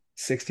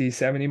 60,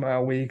 70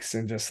 mile weeks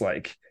and just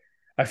like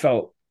I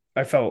felt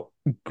I felt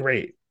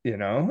great,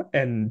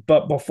 And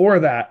but before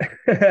that,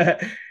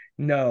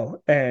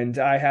 no. And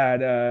I had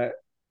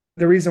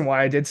the reason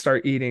why I did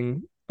start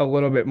eating a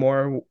little bit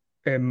more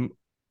and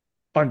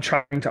on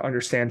trying to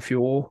understand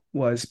fuel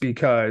was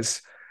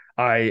because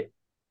I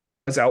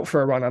was out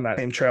for a run on that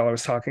same trail I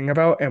was talking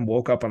about and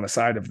woke up on the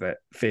side of it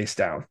face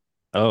down.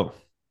 Oh.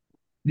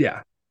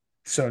 Yeah.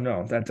 So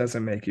no, that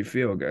doesn't make you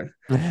feel good.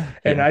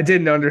 And Yeah. I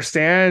didn't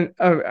understand.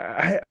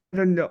 I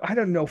don't know. I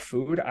don't know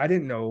food. I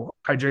didn't know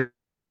hydration.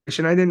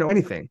 I didn't know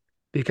anything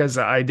because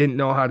I didn't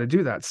know how to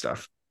do that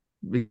stuff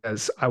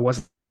because I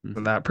wasn't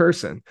Mhm. that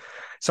person.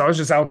 So I was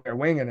just out there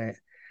winging it.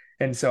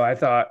 And so I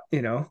thought,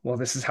 well,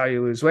 this is how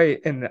you lose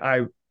weight. And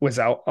I was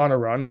out on a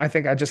run. I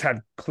think I just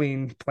had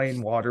clean,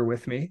 plain water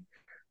with me.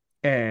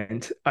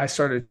 And I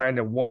started trying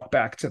to walk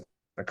back to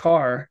the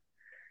car,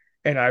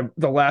 and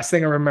the last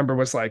thing I remember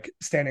was like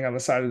standing on the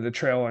side of the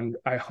trail and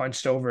I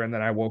hunched over and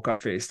then I woke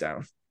up face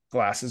down,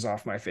 glasses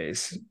off my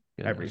face,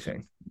 Goodness.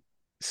 everything.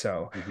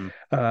 So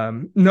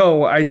Mm-hmm.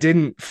 no, I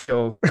didn't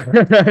feel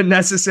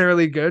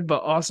necessarily good,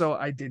 but also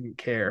I didn't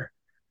care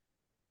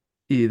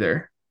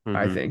either,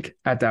 I Mm-hmm. think,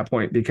 at that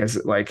point,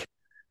 because like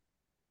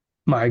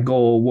my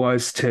goal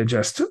was to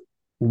just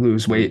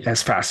lose weight Lose.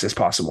 as fast as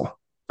possible.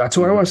 That's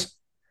who I Mm-hmm. was.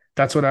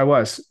 That's what I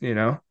was,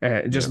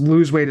 just Yep.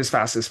 lose weight as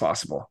fast as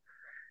possible.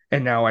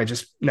 And now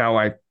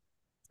I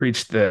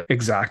preach the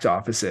exact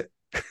opposite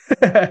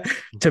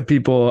to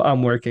people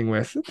I'm working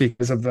with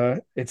because of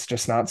it's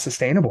just not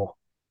sustainable.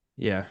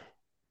 Yeah.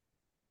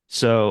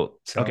 So,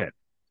 okay. So,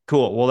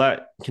 Cool. Well,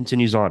 that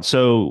continues on.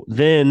 So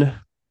then,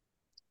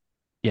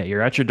 yeah,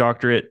 you're at your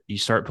doctorate. You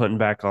start putting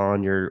back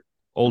on your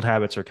old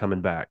habits are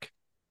coming back.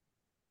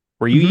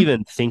 Were you mhm.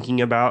 even thinking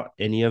about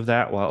any of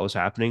that while it was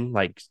happening?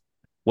 Like,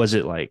 was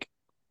it like,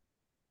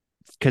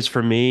 because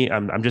for me,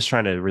 I'm just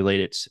trying to relate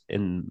it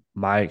in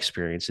my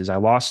experiences. I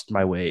lost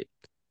my weight.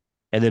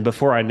 And then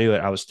before I knew it,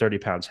 I was 30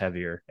 pounds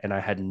heavier and I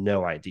had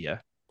no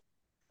idea.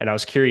 And I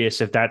was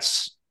curious if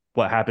that's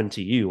what happened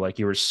to you. Like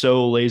you were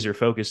so laser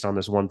focused on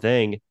this one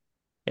thing.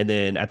 And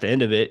then at the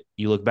end of it,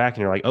 you look back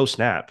and you're like, oh,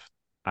 snap,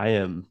 I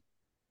am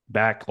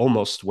back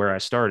almost where I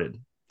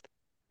started.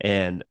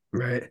 And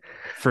Right.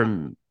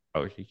 from,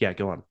 oh, yeah,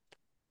 go on.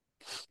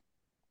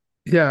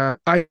 Yeah,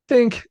 I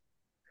think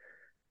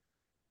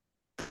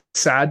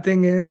sad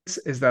thing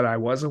is that I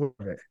was aware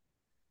of it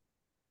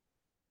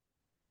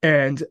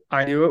and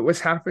I knew it was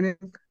happening,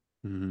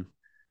 Mm-hmm.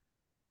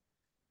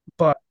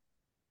 but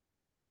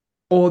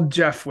old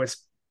Jeff was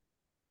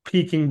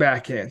peeking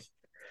back in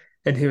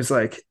and he was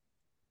like,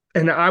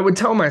 and I would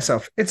tell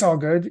myself, it's all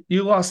good.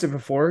 You lost it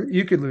before,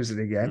 you could lose it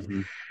again.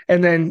 Mm-hmm.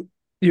 And then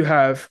you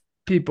have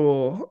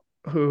people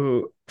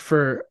who,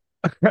 for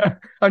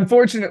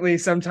unfortunately,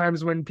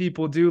 sometimes when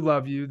people do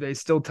love you, they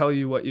still tell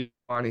you what you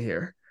want to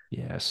hear.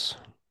 Yes.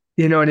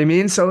 You know what I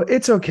mean? So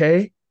it's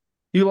okay.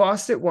 You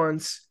lost it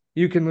once,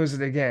 you can lose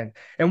it again.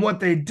 And what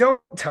they don't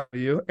tell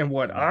you, and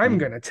what I'm Mm-hmm.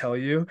 going to tell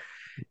you,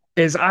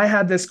 is I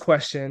had this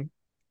question.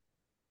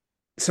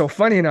 So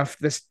funny enough,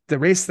 the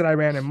race that I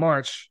ran in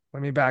March,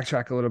 let me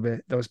backtrack a little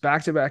bit. Those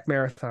back-to-back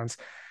marathons,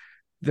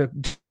 the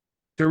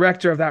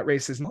director of that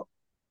race is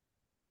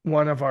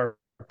one of our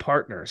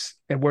partners,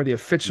 and we're the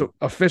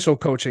official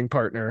coaching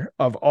partner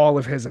of all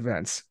of his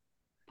events.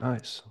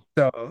 Nice.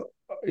 So,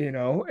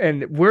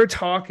 and we're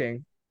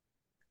talking.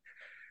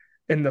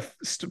 And the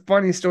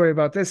funny story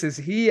about this is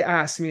he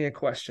asked me a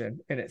question,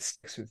 and it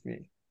sticks with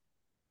me.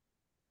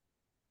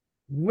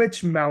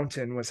 Which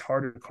mountain was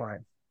harder to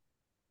climb,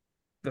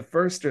 the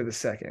first or the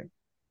second?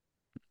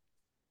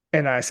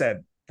 And I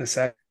said the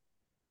second.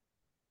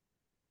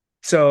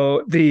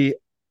 So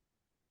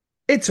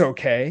it's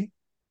okay.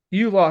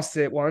 You lost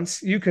it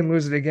once, you can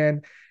lose it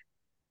again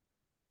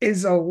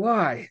is a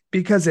lie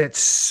because it's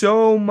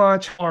so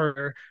much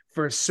harder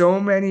for so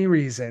many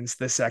reasons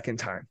the second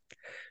time.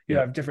 You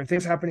Yep. have different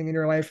things happening in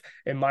your life.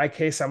 In my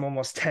case, I'm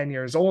almost 10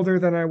 years older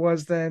than I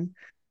was then.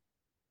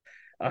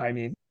 I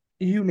mean,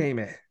 you name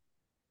it.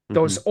 Mm-hmm.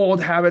 Those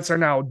old habits are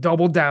now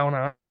doubled down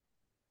on.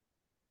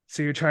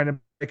 So you're trying to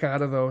break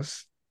out of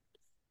those.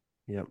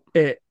 Yep.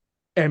 It,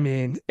 I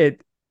mean,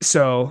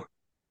 so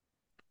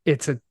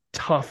it's a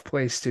tough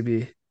place to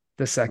be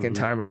the second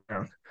Mm-hmm. time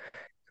around,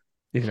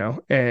 you know?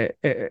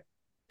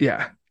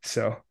 Yeah.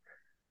 So,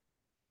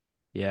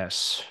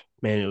 Yes.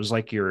 Man, it was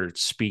like you're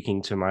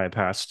speaking to my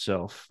past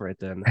self right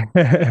then.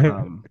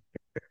 Um,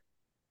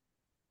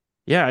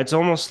 yeah, it's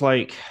almost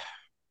like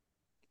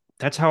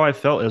that's how I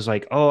felt. It was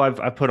like, oh,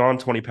 I put on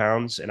 20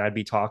 pounds and I'd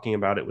be talking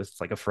about it with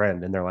like a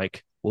friend and they're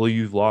like, well,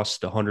 you've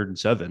lost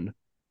 107,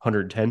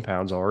 110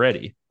 pounds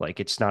already. Like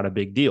it's not a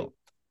big deal. And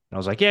I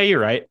was like, yeah, you're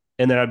right.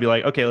 And then I'd be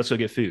like, okay, let's go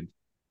get food.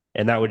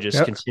 And that would just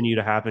yep. continue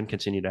to happen,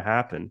 continue to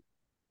happen.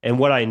 And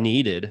what I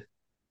needed,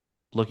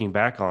 looking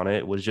back on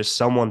it, was just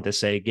someone to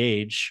say,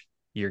 Gage,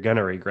 you're going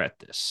to regret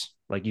this.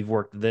 Like, you've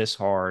worked this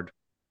hard.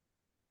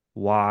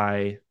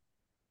 Why,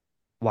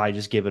 why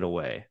just give it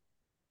away?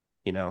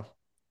 You know,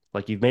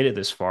 like you've made it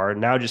this far.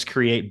 Now just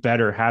create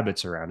better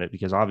habits around it,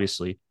 because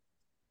obviously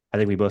I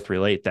think we both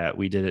relate that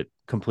we did it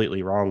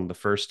completely wrong the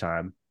first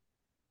time.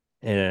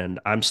 And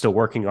I'm still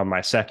working on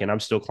my second. I'm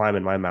still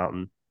climbing my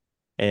mountain.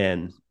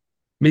 And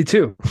Me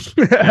too.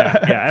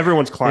 yeah,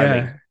 everyone's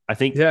climbing. Yeah. I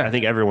think Yeah.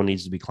 everyone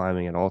needs to be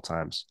climbing at all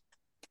times.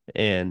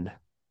 And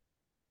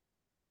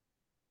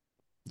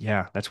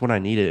yeah, that's what I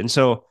needed. And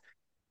so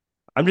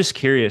I'm just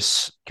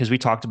curious because we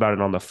talked about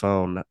it on the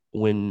phone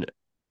when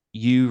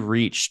you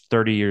reached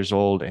 30 years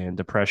old and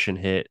depression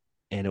hit,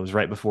 and it was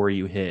right before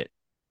you hit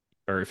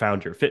or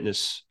found your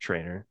fitness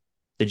trainer.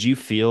 Did you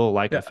feel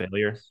like a Yeah.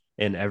 failure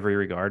in every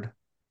regard?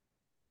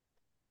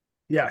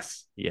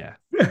 Yes. Yeah.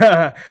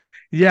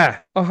 Yeah,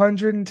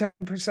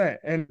 110%.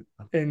 And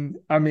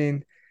I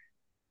mean,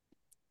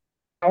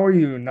 how are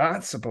you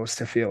not supposed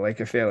to feel like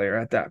a failure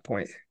at that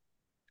point?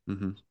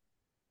 Mm-hmm.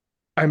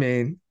 I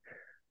mean,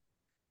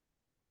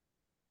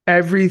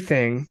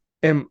 everything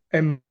in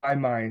my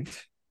mind,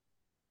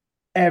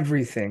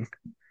 everything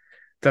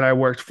that I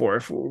worked for,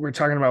 if we're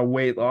talking about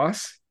weight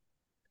loss,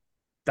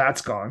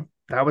 that's gone.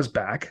 That was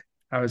back.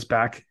 I was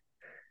back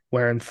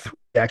wearing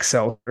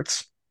XL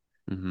shirts.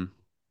 Mm-hmm.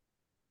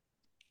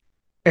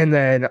 And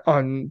then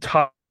on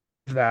top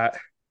of that,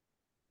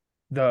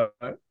 the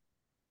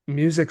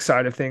music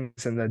side of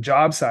things and the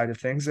job side of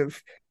things,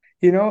 if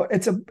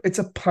it's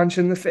a punch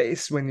in the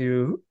face when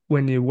you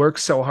work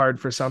so hard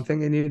for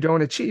something and you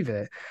don't achieve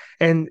it.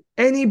 And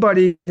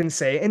anybody can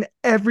say, and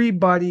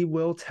everybody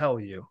will tell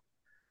you,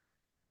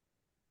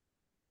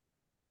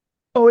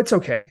 oh, it's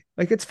okay,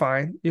 like it's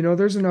fine,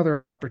 there's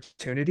another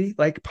opportunity,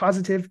 like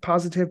positive,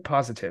 positive,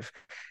 positive.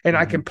 And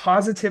I Mm-hmm. can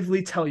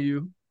positively tell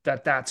you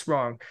that that's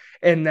wrong.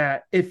 And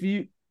that if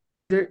you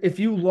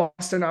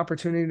lost an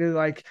opportunity,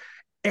 like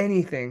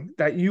anything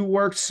that you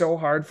worked so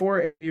hard for,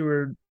 and you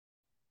were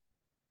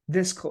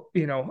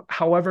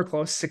however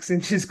close, 6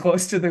 inches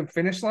close to the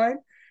finish line,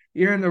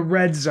 you're in the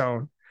red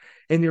zone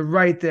and you're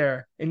right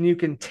there and you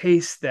can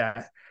taste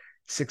that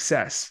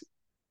success.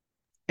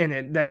 And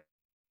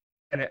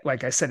it,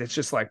 like I said, it's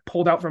just like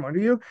pulled out from under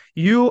you.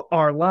 You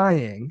are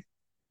lying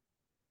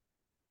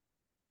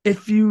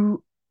if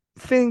you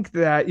think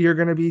that you're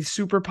going to be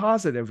super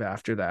positive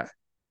after that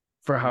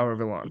for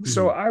however long.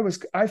 So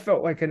Mm-hmm. I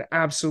felt like an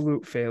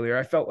absolute failure.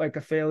 I felt like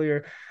a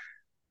failure,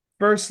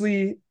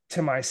 firstly,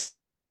 to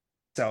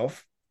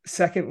myself,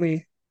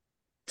 secondly,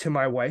 to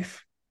my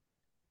wife,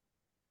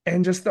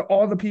 and just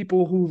all the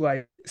people who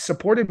like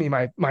supported me.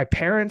 My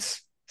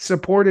parents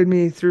supported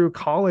me through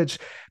college,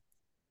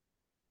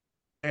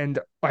 and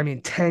I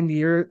mean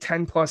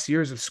 10 plus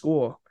years of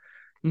school,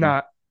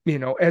 not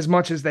as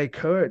much as they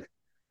could.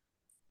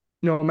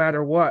 No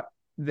matter what,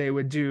 they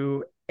would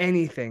do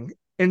anything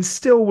and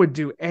still would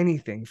do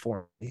anything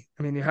for me.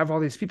 I mean, you have all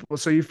these people,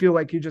 so you feel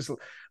like you just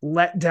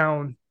let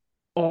down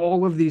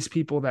all of these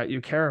people that you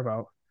care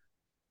about.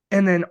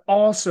 And then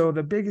also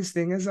the biggest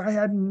thing is I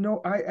had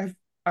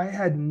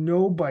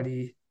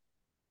nobody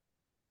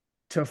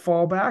to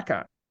fall back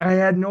on. I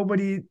had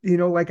nobody,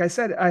 like I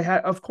said,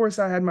 of course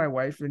I had my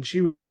wife, and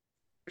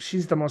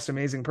she's the most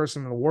amazing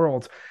person in the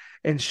world,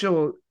 and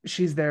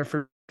she's there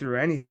for through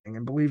anything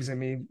and believes in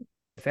me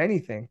with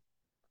anything,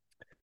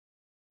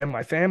 and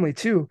my family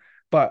too.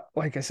 But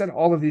like I said,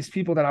 all of these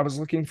people that I was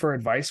looking for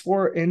advice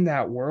for in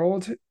that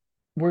world,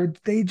 where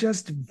they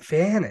just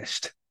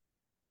vanished.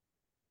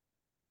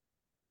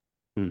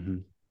 Mm-hmm.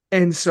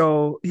 And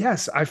so,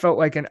 yes, I felt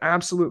like an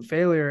absolute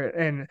failure,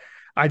 and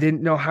I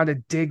didn't know how to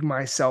dig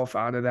myself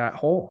out of that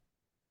hole.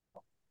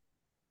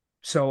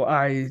 So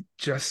I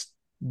just,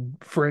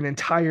 for an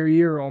entire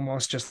year,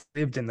 almost just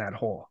lived in that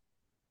hole,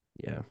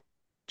 Yeah.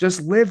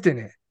 just lived in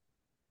it.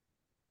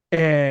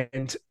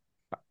 And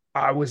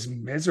I was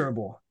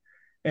miserable.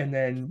 And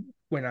then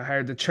when I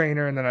hired the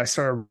trainer and then I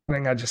started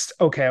running, I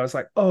was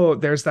like, oh,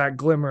 there's that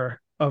glimmer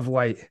of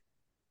light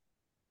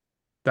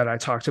that I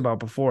talked about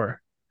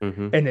before.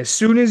 Mm-hmm. And as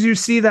soon as you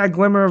see that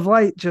glimmer of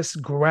light,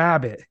 just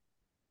grab it.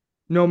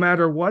 No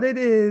matter what it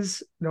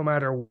is, no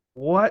matter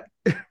what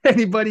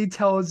anybody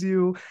tells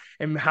you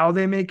and how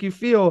they make you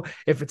feel,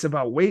 if it's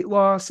about weight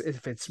loss,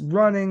 if it's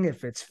running,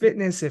 if it's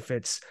fitness, if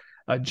it's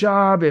a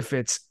job, if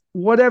it's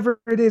whatever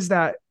it is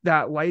that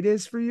light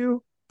is for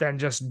you, then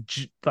just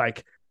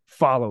like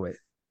follow it,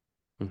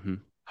 Mm-hmm.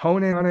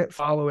 hone in on it,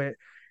 follow it,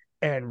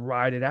 and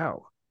ride it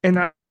out. And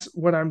that's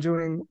what I'm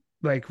doing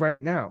like right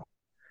now.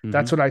 Mm-hmm.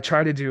 That's what I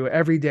try to do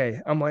every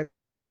day. I'm like,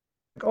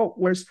 oh,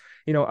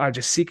 I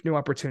just seek new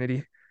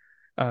opportunity.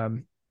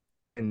 Um,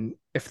 and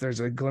if there's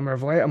a glimmer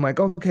of light, I'm like,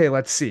 okay,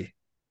 let's see,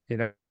 you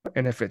know,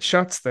 and if it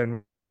shuts,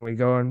 then we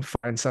go and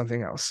find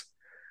something else.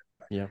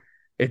 Yeah.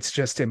 It's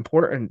just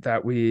important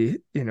that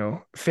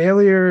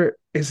failure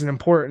is an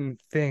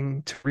important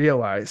thing to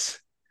realize,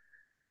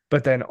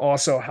 but then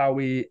also how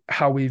we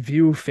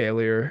view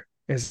failure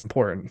is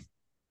important.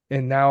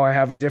 And now I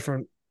have a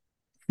different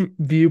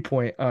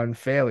viewpoint on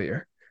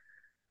failure.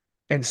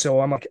 And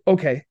so I'm like,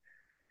 okay,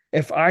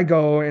 if I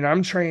go and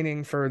I'm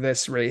training for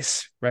this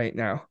race right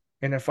now,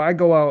 and if I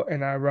go out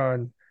and I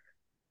run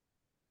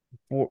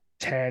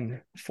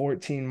 10,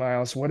 14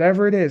 miles,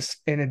 whatever it is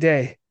in a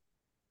day,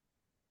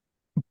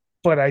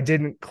 but I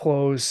didn't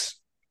close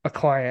a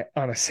client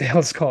on a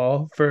sales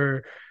call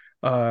for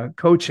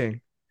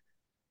coaching,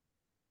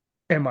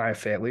 am I a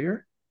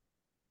failure?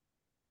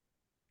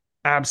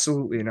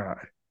 Absolutely not.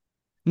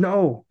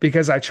 No,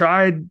 because I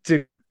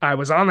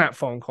was on that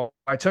phone call.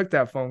 I took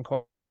that phone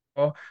call.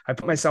 I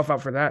put myself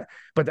out for that,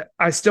 but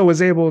I still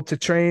was able to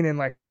train and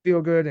like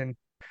feel good. And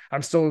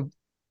I'm still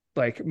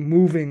like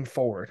moving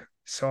forward.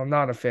 So I'm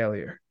not a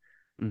failure,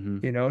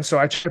 Mm-hmm. So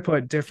I try to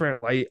put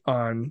different light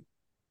on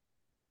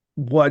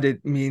what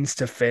it means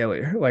to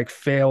failure, like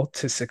failure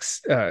to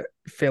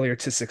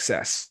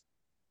success.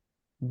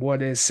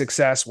 What is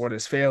success? What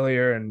is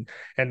failure? And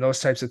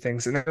those types of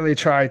things. And I really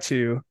try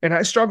to, and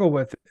I struggle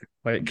with it.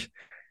 Like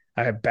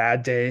I have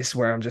bad days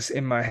where I'm just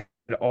in my head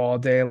all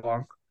day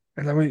long.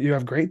 And then you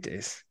have great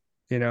days,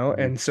 Mm-hmm.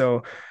 And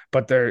so,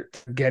 but they're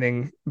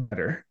getting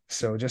better.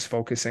 So just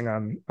focusing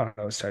on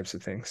those types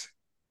of things.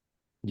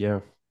 Yeah.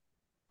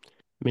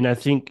 I mean, I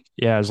think,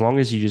 yeah, as long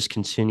as you just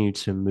continue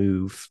to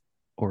move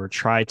or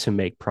try to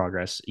make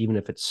progress, even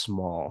if it's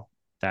small,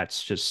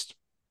 that's just,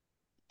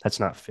 that's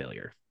not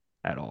failure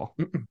at all.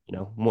 Mm-mm.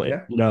 What,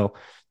 Yeah.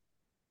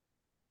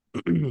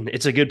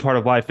 it's a good part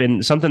of life.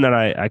 And something that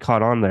I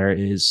caught on there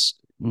is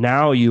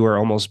now you are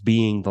almost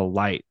being the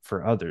light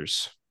for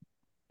others,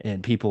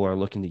 and people are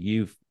looking to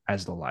you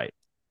as the light,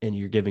 and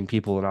you're giving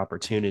people an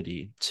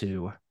opportunity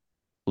to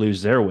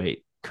lose their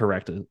weight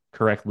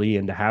correctly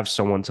and to have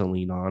someone to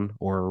lean on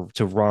or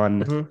to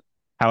run Mhm.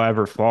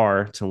 however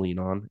far to lean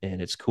on.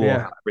 And it's cool how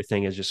Yeah.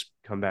 everything has just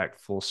come back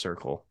full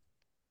circle.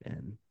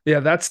 And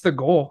Yeah. That's the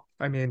goal.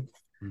 I mean,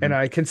 and mm-hmm.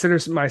 I consider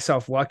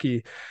myself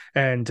lucky.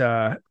 And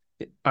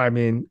I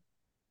mean,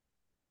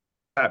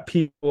 that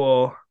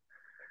people,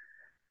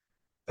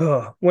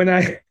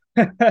 when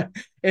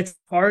it's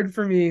hard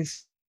for me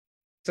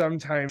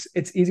sometimes,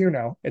 it's easier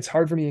now. It's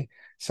hard for me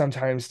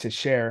sometimes to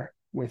share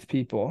with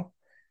people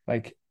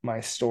like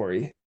my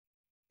story.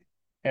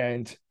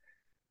 And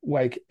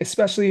like,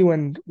 especially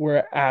when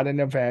we're at an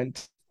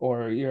event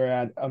or you're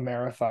at a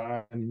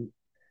marathon and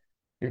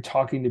you're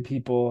talking to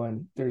people,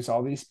 and there's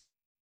all these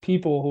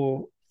people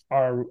who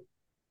are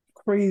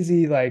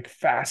crazy, like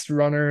fast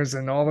runners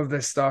and all of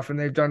this stuff, and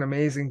they've done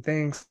amazing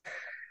things.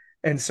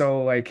 And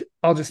so like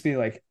I'll just be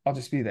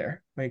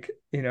there, like,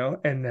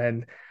 and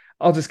then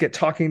I'll just get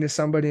talking to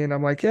somebody and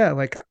I'm like, yeah,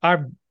 like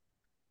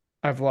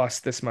I've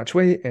lost this much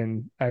weight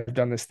and I've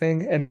done this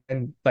thing.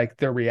 And like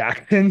their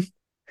reaction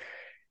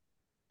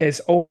is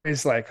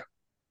always like,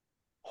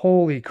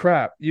 holy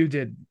crap, you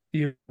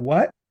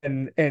what?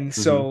 And Mm-hmm.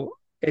 so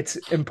it's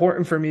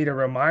important for me to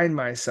remind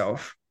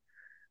myself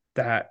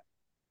that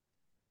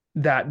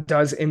that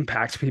does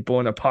impact people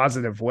in a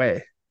positive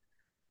way,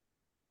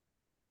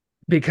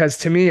 because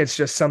to me it's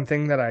just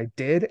something that I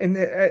did.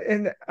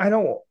 And I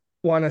don't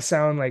want to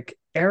sound like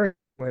arrogant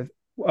with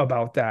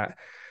about that.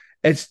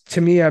 It's,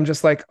 to me, I'm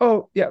just like,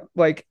 oh yeah,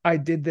 like I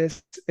did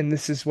this and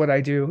this is what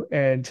I do.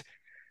 And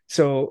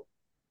so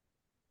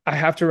I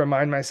have to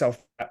remind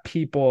myself that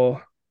people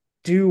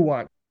do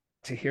want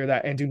to hear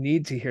that and do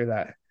need to hear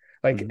that.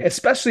 Like Mm-hmm.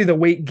 especially the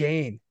weight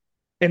gain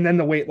and then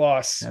the weight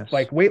loss, Yes.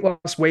 like weight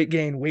loss, weight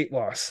gain, weight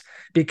loss,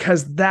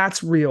 because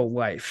that's real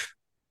life.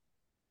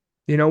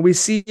 We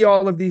see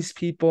all of these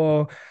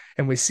people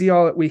and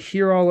we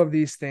hear all of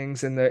these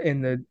things in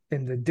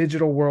the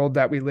digital world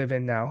that we live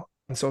in now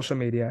on social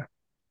media.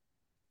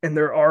 And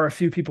there are a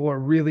few people who are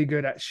really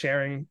good at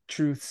sharing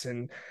truths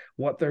and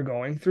what they're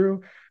going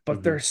through, but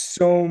Mm-hmm. there's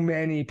so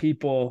many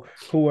people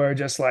who are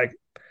just like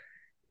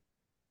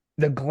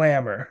the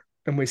glamour,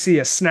 and we see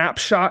a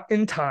snapshot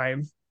in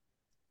time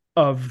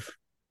of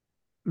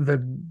the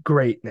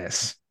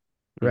greatness,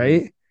 Mm-hmm.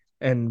 right?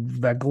 And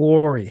the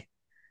glory.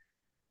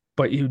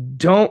 But you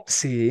don't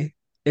see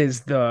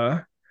is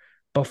the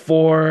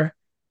before,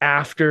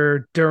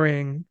 after,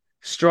 during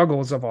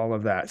struggles of all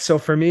of that. So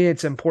for me,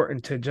 it's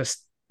important to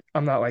just,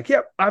 I'm not like,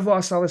 yep, I've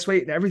lost all this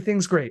weight and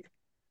everything's great.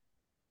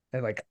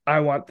 And like, I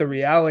want the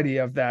reality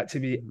of that to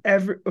be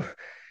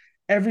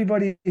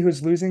everybody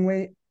who's losing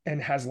weight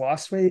and has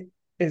lost weight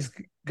is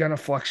going to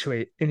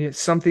fluctuate, and it's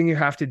something you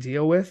have to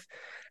deal with.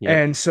 Yep.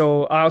 And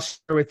so I'll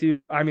share with you,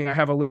 I mean, I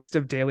have a list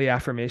of daily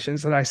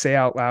affirmations that I say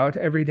out loud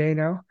every day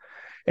now.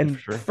 Yeah, for And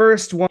sure.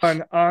 first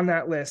one on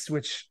that list,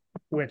 which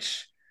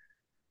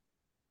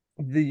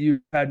you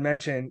had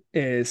mentioned,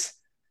 is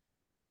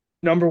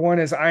number one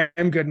is I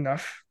am good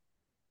enough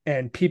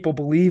and people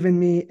believe in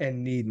me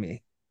and need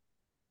me.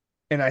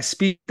 And I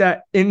speak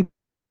that into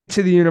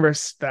the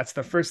universe. That's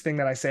the first thing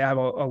that I say. I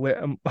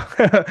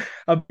have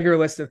a bigger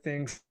list of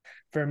things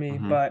for me,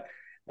 Mm-hmm. but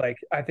like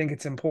I think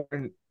it's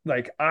important.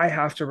 Like I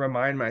have to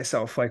remind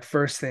myself, like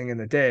first thing in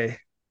the day,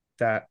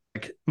 that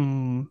like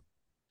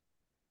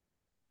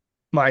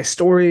my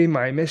story,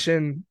 my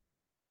mission,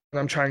 what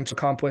I'm trying to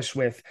accomplish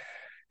with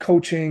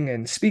coaching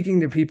and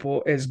speaking to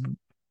people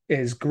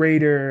is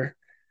greater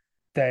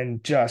than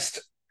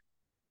just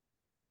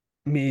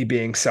me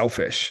being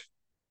selfish.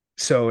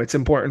 So it's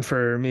important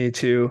for me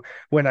to,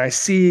 when I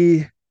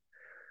see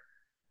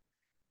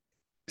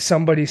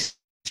somebody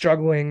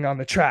struggling on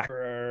the track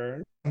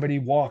or somebody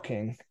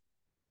walking,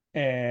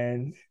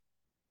 and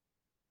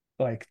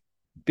like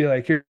be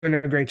like, you're doing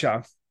a great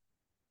job.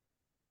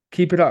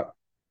 Keep it up.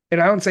 And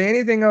I don't say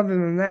anything other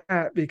than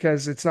that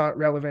because it's not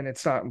relevant,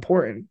 it's not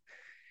important.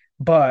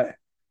 But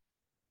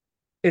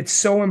it's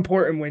so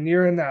important when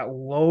you're in that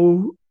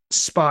low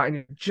spot and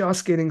you're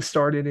just getting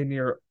started and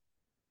you're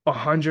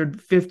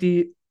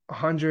 150,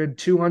 100,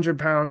 200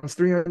 pounds,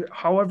 300,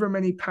 however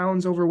many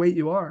pounds overweight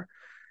you are,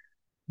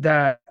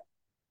 that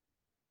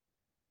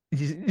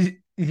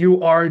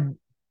you are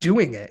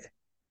doing it.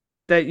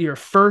 That your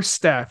first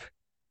step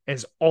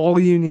is all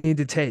you need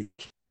to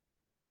take.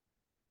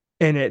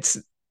 And it's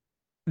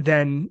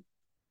then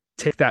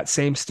take that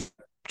same step,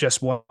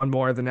 just one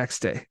more the next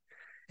day.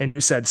 And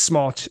you said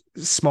small,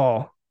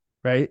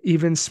 right?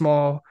 Even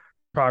small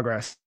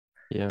progress.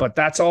 Yeah. But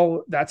that's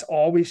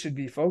all we should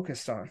be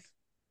focused on.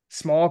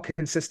 Small,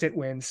 consistent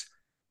wins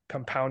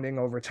compounding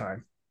over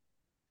time.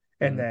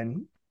 And Mm-hmm.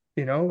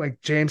 then,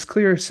 like James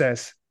Clear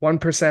says,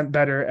 1%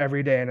 better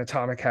every day in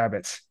Atomic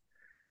Habits.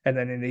 And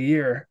then in a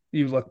year,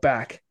 you look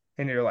back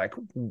and you're like,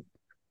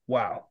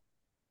 wow,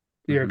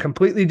 you're a Mm-hmm.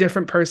 completely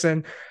different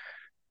person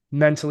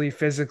mentally,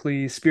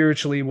 physically,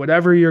 spiritually,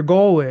 whatever your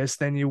goal is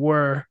than you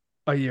were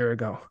a year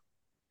ago.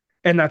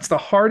 And that's the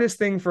hardest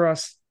thing for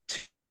us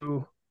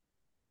to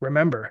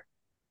remember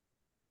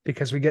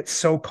because we get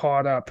so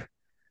caught up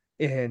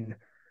in,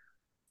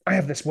 I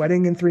have this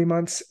wedding in 3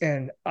 months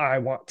and I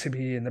want to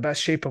be in the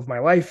best shape of my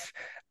life.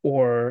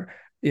 Or,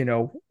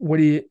 what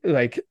do you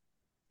like?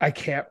 I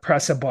can't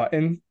press a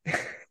button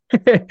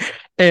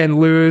and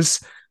lose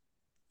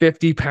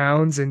 50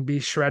 pounds and be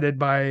shredded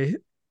by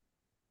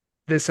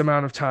this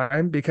amount of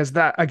time because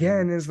that, Mm-hmm.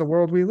 again, is the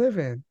world we live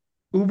in.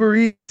 Uber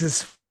Eats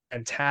is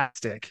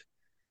fantastic.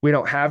 We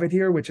don't have it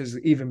here, which is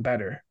even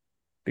better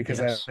because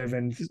Yes. we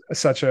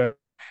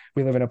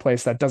live in a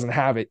place that doesn't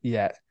have it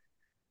yet.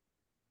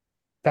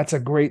 That's a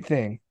great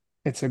thing.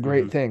 It's a Mm-hmm.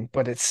 great thing,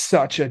 but it's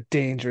such a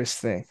dangerous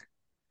thing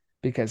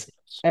because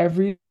Yes.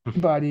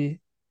 everybody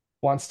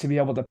wants to be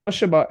able to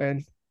push a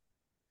button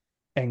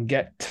and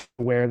get to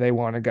where they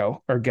want to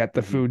go or get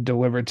the Mm-hmm. food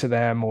delivered to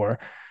them or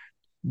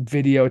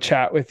video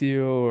chat with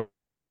you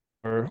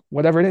or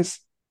whatever it is.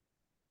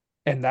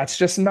 And that's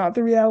just not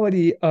the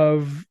reality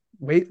of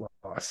weight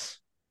loss,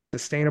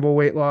 sustainable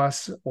weight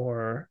loss,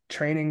 or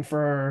training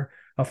for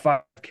a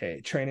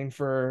 5K, training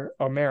for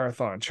a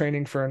marathon,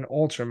 training for an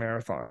ultra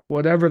marathon,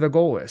 whatever the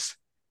goal is.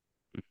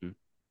 Mm-hmm.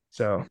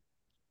 So,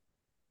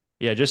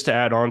 Yeah, just to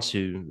add on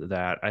to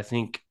that, I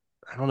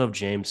don't know if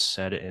James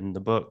said it in the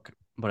book,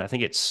 but I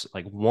think it's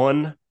like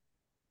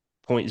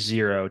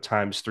 1.0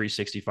 times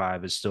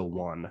 365 is still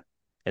one.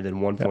 And then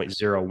yeah,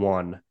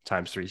 1.01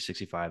 times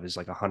 365 is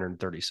like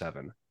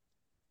 137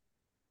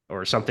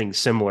 or something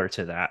similar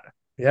to that.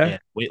 yeah, And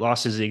weight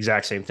loss is the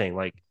exact same thing.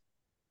 Like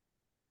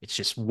it's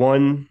just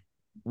one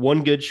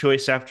good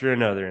choice after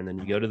another, and then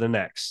you go to the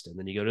next, and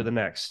then you go to the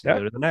next, and you yeah,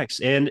 go to the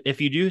next. And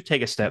if you do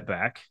take a step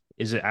back,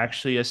 is it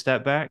actually a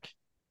step back?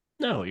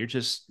 No, you're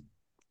just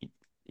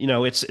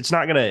it's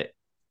not gonna.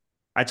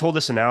 I told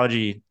this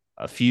analogy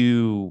a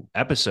few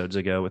episodes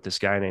ago with this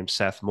guy named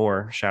Seth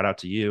Moore. Shout out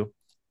to you.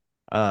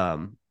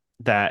 Um,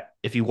 that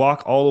if you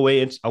walk all the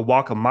way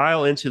walk a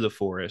mile into the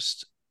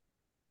forest,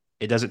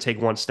 it doesn't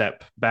take one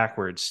step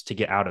backwards to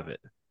get out of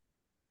it,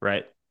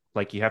 right?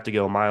 Like you have to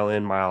go a mile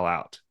in, mile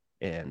out.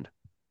 And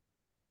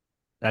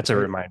that's a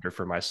right. reminder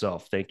for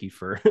myself. Thank you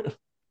for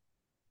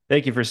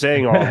thank you for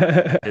saying all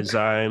that because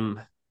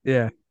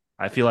Yeah,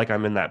 I feel like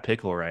I'm in that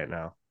pickle right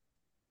now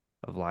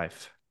of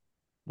life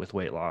with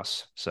weight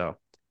loss. So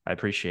I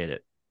appreciate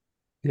it.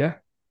 yeah.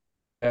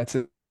 It's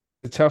a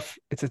tough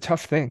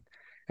thing.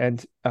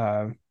 And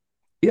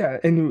yeah,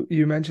 and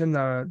you mentioned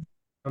the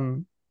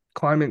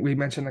climbing, we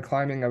mentioned the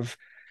climbing of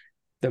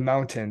the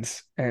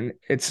mountains. And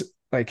it's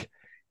like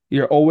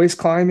you're always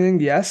climbing,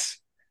 yes,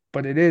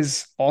 but it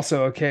is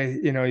also okay,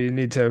 you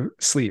need to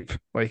sleep,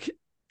 like Yeah.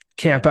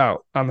 camp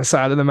out on the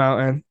side of the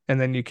mountain, and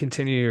then you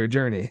continue your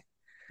journey,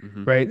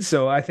 Mm-hmm. right?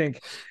 So I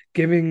think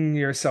giving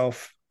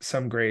yourself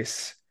some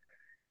grace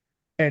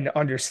and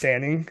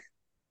understanding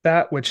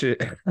that, which is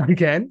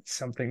again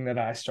something that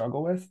I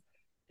struggle with.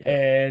 Yeah.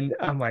 And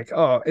I'm like,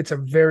 oh, it's a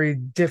very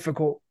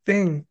difficult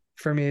thing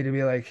for me to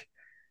be like,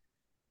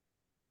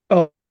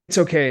 oh, it's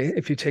okay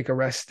if you take a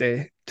rest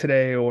day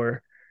today,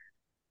 or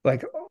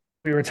like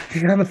we were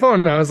talking on the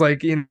phone. And I was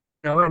like, and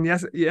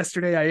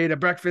yesterday I ate a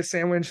breakfast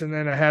sandwich and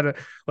then I had a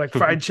like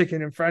fried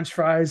chicken and French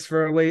fries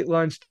for a late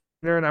lunch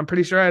dinner, and I'm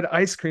pretty sure I had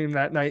ice cream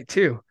that night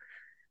too.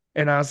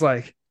 And I was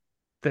like,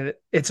 that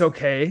it's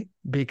okay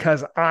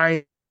because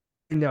I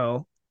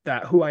know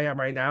that who I am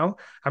right now,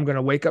 I'm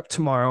gonna wake up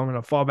tomorrow, I'm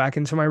gonna fall back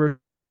into my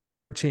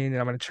routine, and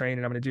I'm gonna train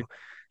and I'm gonna do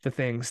the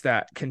things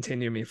that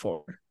continue me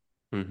forward.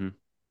 Mm-hmm.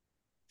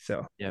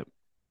 So Yep.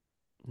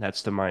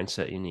 That's the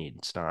mindset you need.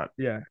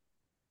 yeah,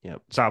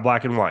 It's not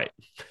black and white.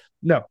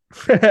 no,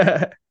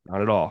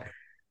 Not at all.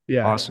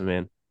 yeah, Awesome,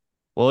 man.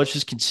 Well, let's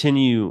just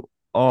continue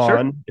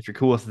Sure. on if you're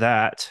cool with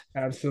that.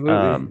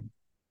 Absolutely. Um,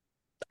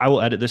 I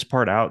will edit this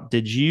part out.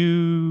 Did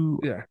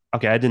you? Yeah.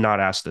 Okay, I did not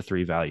ask the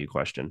three value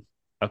question.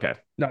 Okay.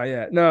 Not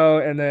yet. No,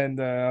 and then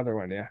the other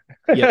one, yeah.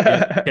 Yep.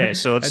 Okay,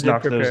 so I let's did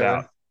knock those prepare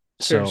out. this.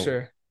 Sure, So,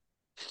 sure.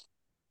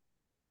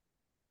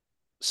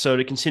 so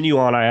to continue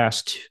on, I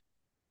asked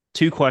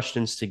two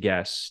questions to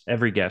guess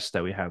every guest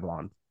that we have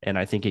on, and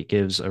I think it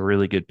gives a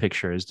really good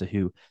picture as to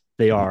who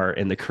they are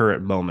in the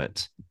current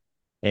moment.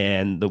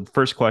 And the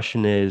first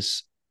question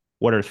is,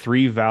 what are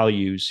three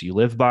values you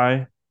live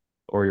by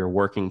or you're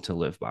working to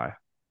live by?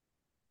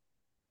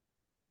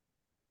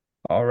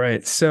 All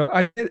right. So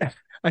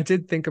I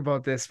did think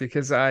about this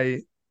because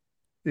I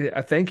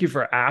thank you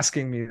for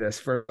asking me this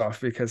first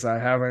off because I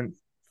haven't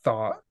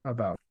thought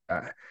about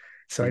that.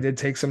 So I Mm, did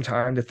take some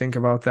time to think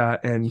about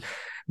that and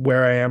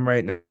where I am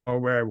right now,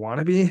 where I want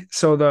to be.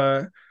 So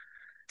the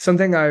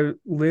something I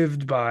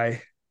lived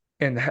by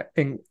and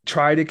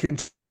try to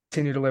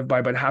continue to live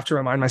by, but have to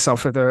remind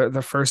myself that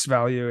the first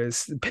value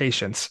is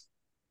patience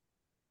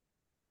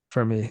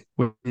for me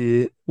would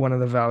be one of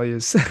the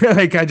values.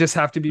 Like I just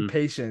have to be mm,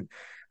 patient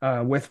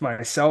with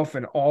myself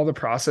and all the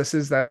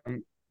processes that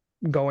I'm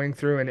going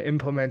through and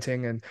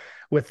implementing and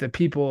with the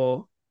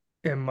people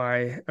in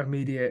my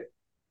immediate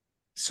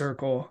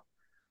circle,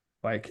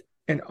 like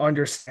and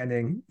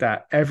understanding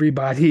that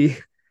everybody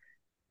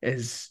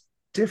is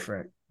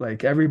different.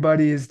 Like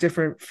everybody is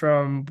different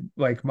from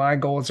like my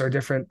goals are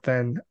different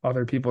than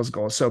other people's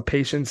goals. So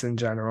patience in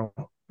general,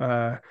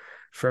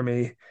 for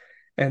me.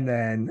 And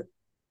then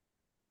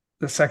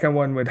the second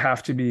one would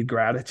have to be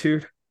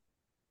gratitude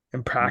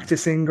and mm,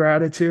 practicing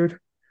gratitude.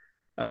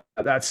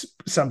 That's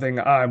something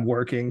I'm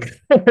working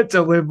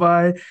to live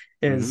by,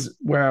 mhm, is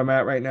where I'm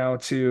at right now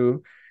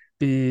to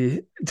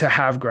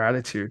have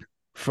gratitude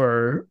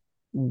for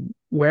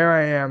where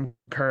I am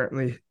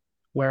currently,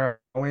 where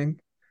I'm going,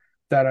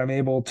 that I'm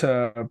able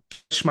to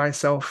push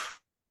myself,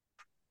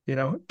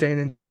 day in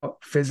and out,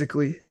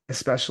 physically,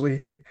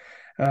 especially.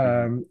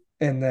 mhm,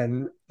 And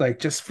then like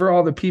just for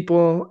all the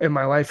people in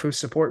my life who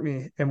support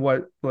me and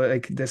what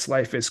like this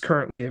life is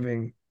currently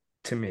giving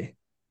to me.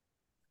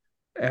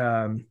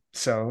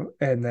 So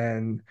and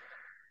then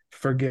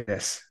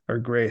forgiveness or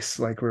grace,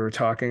 like we were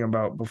talking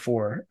about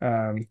before.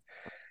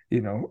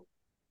 You know,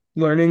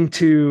 learning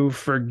to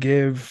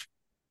forgive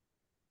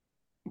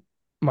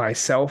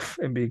myself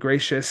and be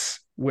gracious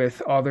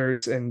with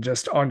others and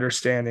just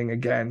understanding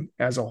again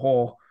as a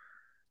whole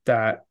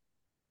that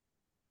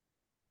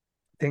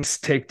things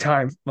take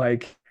time.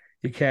 Like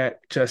you can't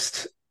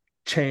just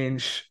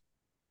change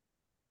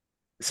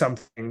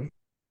something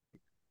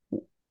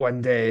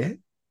one day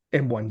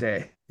in one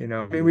day. I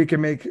mean, mhm, we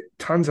can make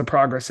tons of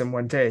progress in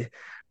one day,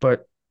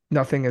 but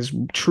nothing is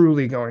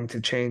truly going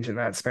to change in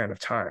that span of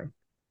time.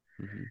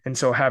 mhm, And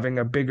so having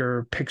a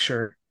bigger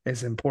picture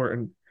is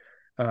important,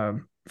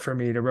 for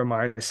me to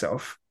remind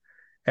myself.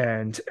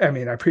 And I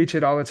mean, I preach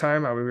it all the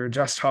time. We were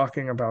just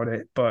talking about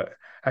it, but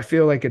I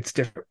feel like it's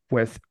different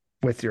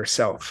with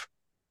yourself,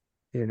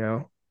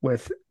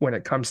 with when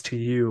it comes to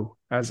you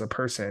as a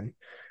person.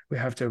 We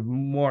have to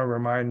more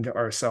remind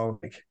ourselves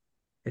like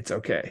it's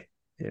okay,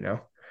 you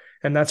know.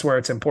 And that's where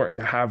it's important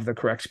to have the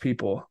correct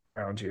people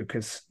around you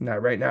because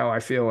right now I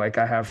feel like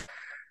I have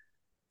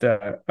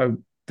the a,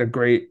 a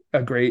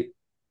great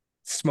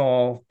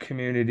small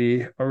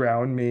community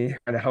around me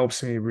and it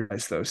helps me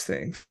realize those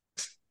things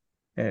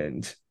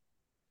and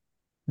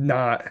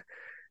not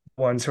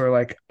ones who are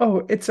like,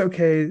 oh, it's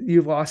okay.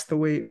 You lost the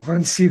weight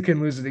once you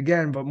can lose it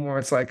again. But more,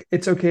 it's like,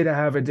 it's okay to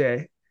have a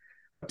day.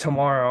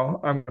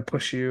 Tomorrow, I'm going to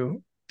push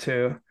you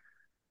to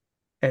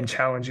and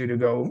challenge you to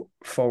go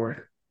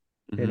forward,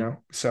 mhm.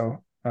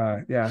 So,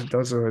 yeah,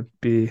 those would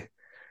be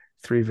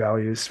three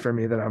values for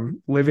me that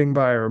I'm living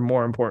by, or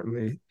more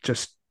importantly,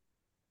 just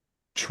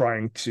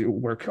trying to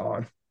work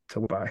on to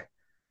live by.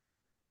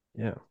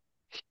 Yeah,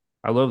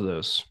 I love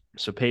those.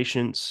 So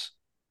patience,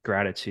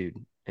 gratitude,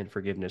 and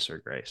forgiveness or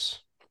grace.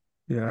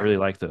 I Yeah. really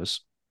like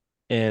those.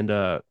 And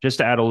just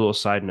to add a little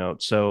side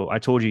note, so I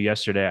told you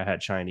yesterday I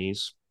had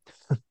Chinese.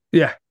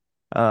 Yeah.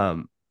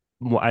 Um,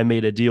 I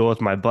made a deal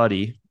with my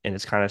buddy, and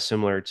it's kind of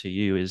similar to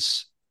you.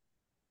 Is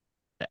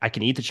I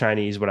can eat the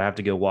Chinese, but I have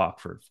to go walk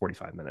for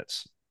 45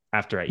 minutes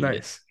after I eat it,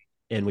 Nice.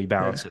 and we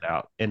balance Yeah. it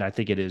out. And I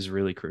think it is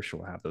really crucial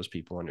to have those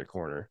people in your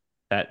corner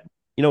that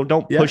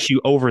don't Yeah. push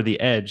you over the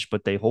edge,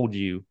 but they hold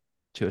you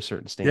to a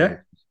certain standard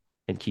Yeah.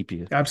 and keep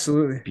you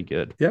Absolutely. be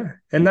good. Yeah.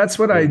 And Keep that's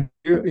what good. I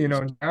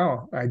do,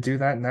 now. I do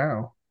that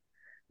now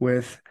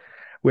with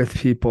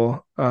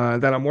people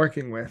that I'm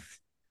working with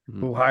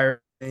Mhm. who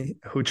hire me,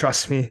 who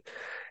trust me,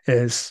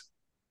 is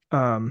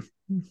um,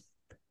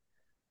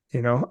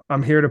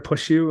 I'm here to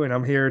push you and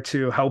I'm here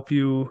to help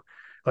you.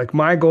 Like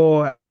my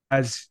goal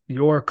as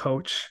your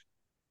coach,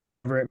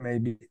 whatever it may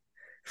be,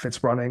 if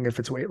it's running, if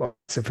it's weight loss,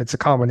 if it's a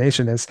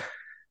combination, is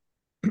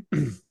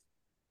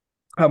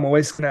I'm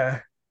always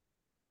gonna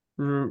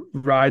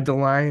ride the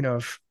line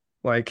of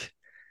like,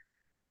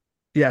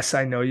 yes,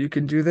 I know you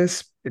can do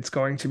this. It's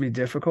going to be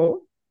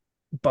difficult,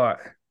 but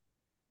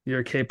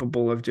You're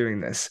capable of doing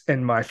this.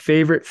 And my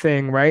favorite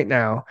thing right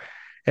now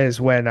is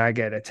when I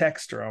get a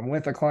text or I'm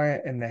with a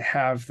client and they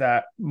have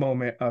that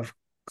moment of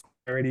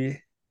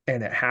clarity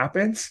and it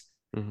happens.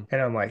 Mm-hmm.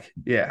 And I'm like,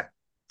 yeah,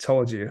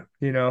 told you,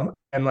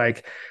 and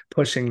like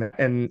pushing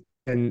them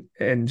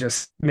and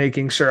just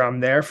making sure I'm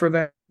there for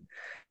them,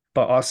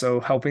 but also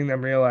helping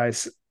them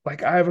realize,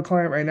 like, I have a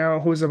client right now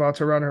who's about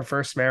to run her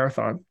first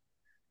marathon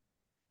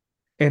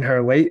in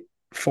her late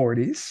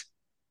 40s,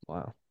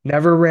 Wow.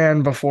 never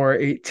ran before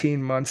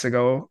 18 months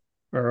ago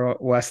or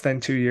less than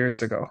 2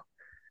 years ago,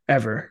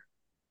 ever.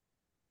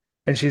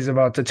 And she's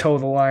about to toe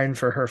the line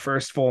for her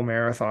first full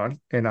marathon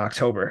in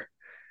October.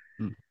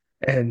 Mm.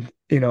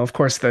 And, of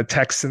course, the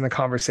texts and the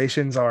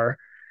conversations are,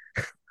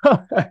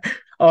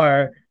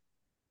 are,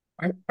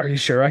 are you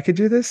sure I could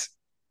do this?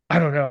 I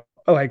don't know.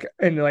 Like,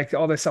 and like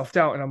all this self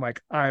doubt. And I'm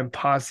like, I'm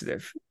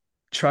positive.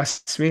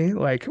 Trust me.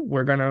 Like,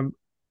 you're going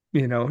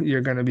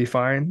to be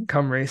fine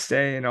come race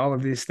day and all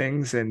of these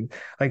things. And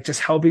like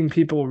just helping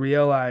people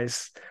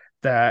realize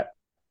that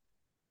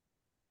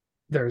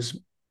there's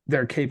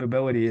their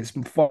capability is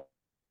far,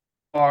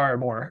 far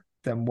more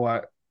than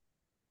what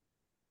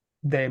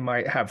they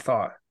might have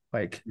thought.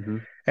 Like, Mm-hmm.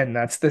 and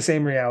that's the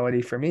same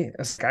reality for me.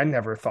 It's like I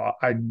never thought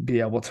I'd be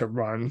able to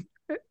run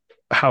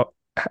how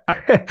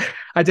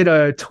I did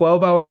a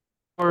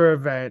 12-hour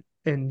event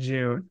in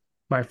June,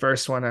 my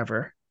first one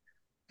ever.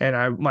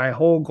 And my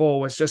whole goal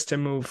was just to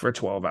move for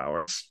 12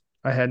 hours.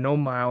 I had no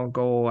mile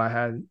goal.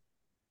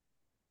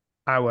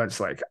 I was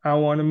like, I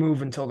want to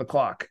move until the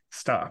clock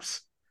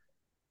stops.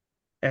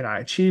 And I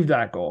achieved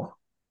that goal.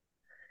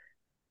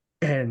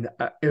 And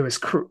it was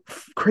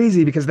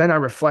crazy because then I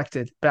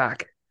reflected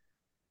back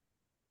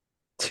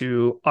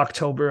to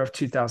October of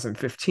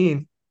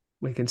 2015.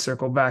 We can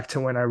circle back to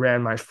when I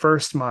ran my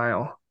first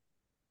mile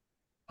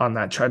on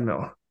that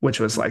treadmill, which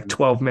was like Mm-hmm.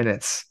 12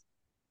 minutes.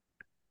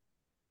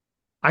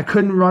 I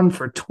couldn't run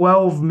for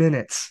 12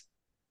 minutes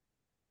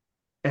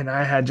and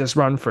I had just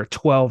run for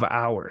 12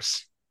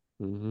 hours.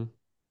 Mm-hmm.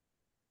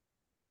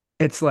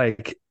 It's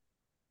like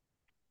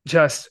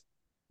just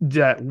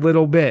that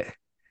little bit.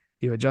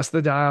 You adjust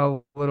the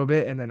dial a little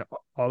bit, and then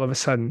all of a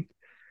sudden,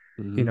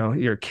 Mm-hmm.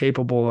 you're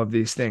capable of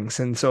these things.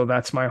 And so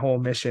that's my whole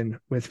mission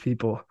with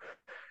people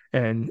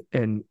and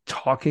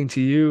talking to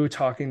you,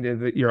 talking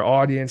to your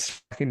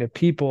audience, talking to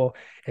people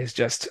is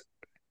just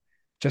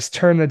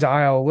turn the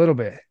dial a little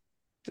bit.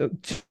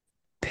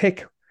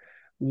 Pick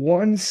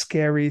one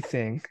scary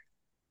thing,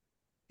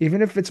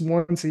 even if it's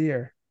once a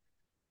year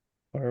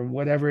or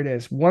whatever it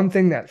is, one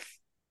thing that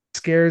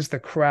scares the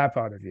crap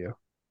out of you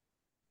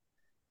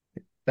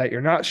that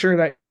you're not sure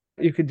that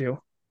you could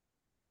do,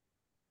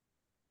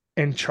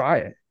 and try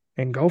it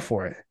and go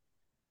for it.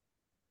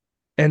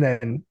 And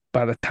then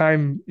by the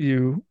time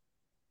you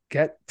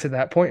get to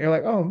that point, you're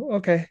like, oh,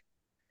 okay.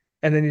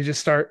 And then you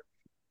just start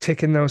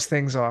ticking those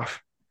things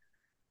off.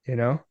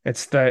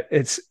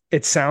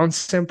 It sounds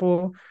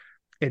simple.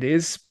 It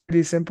is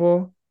pretty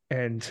simple.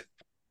 And,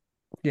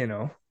 you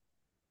know,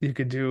 we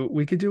could do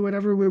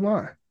whatever we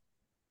want.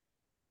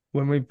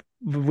 When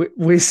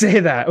we say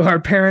that our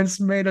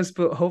parents made us,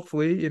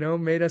 hopefully,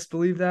 made us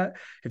believe that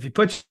if you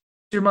put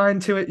your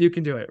mind to it, you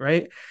can do it.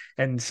 Right.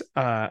 And,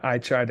 I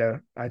try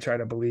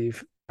to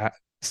believe that.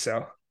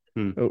 So,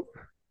 Hmm. oh,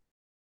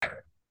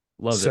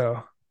 Love it.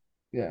 so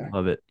yeah.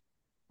 Love it.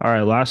 All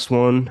right, last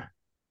one.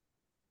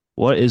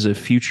 What is a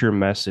future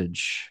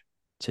message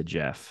to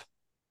Jeff?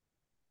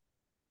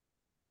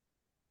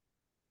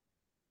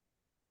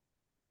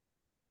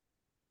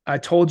 I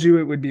told you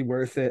it would be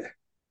worth it.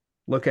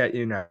 Look at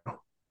you now.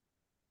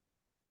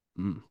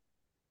 Mm.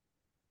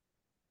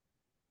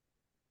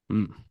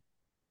 Mm.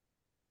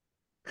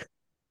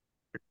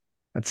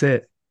 That's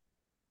it.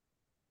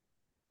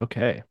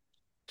 Okay.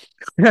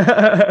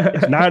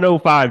 It's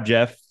 9:05,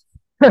 Jeff.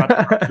 I'm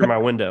about to run through my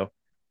window.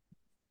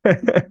 All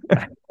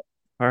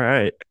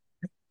right.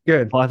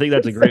 Good. Well, I think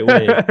that's a great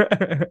way.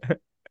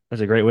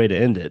 That's a great way to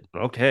end it.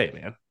 Okay,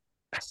 man.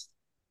 That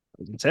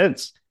was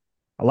intense.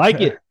 I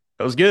like it.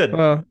 That was good.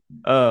 Well,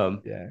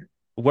 Um, yeah.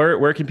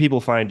 where can people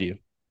find you?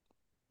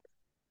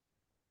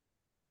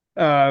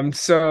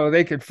 So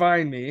they could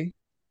find me.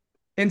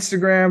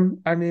 Instagram,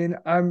 I mean,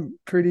 I'm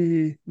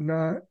pretty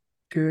not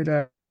good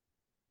at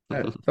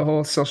the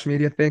whole social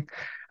media thing.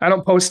 I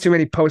don't post too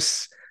many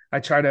posts. I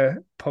try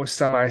to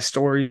post on my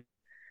story,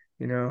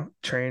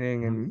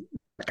 training and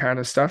that kind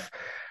of stuff.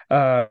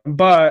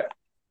 But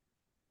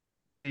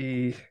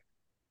the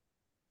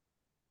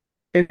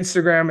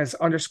Instagram is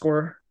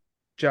underscore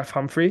Jeff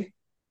Humphrey.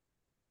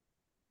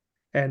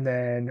 And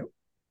then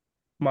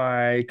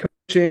my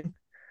coaching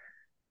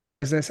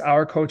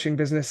our coaching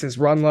business is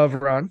Run Love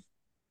Run.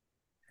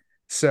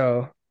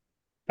 So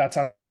that's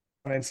on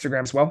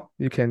Instagram as well.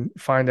 You can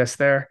find us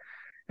there.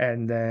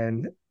 And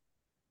then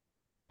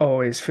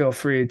always feel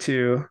free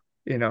to,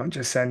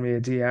 just send me a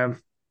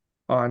DM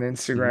on Mhm.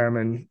 Instagram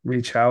and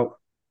reach out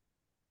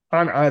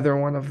on either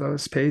one of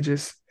those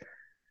pages.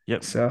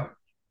 Yep, So,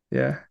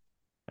 yeah,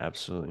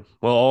 absolutely.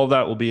 Well, all of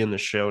that will be in the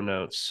show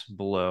notes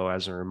below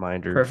as a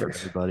reminder for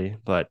perfect. everybody.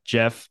 But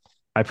Jeff,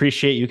 I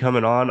appreciate you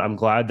coming on. I'm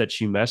glad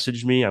that you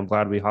messaged me. I'm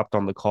glad we hopped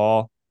on the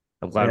call.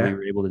 I'm glad we Yeah,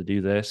 were able to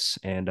do this.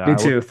 And me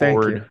too.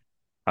 Thank you.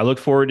 I look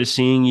forward to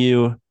seeing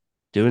you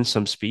doing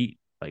some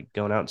like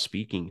going out and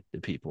speaking to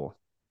people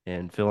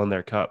and filling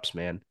their cups,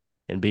 man,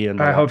 and being in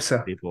the I lives hope so.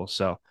 of people.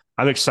 So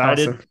I'm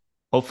excited. Awesome.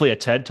 Hopefully a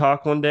TED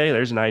talk one day.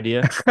 There's an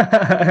idea. You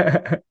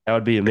That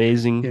would be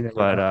amazing. never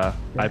But know. I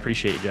Yeah.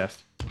 appreciate you,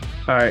 Jeff.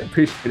 All right.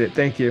 Appreciate it.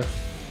 Thank you.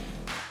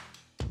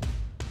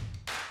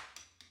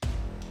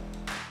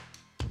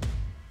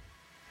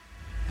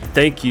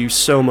 Thank you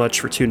so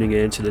much for tuning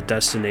in to the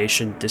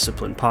Destination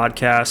Discipline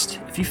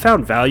podcast. If you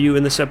found value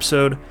in this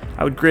episode,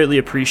 I would greatly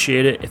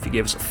appreciate it if you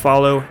gave us a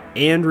follow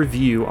and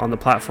review on the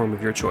platform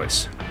of your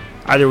choice.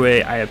 Either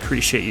way, I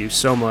appreciate you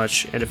so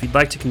much, and if you'd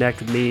like to connect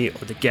with me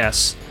or the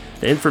guests,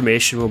 the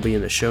information will be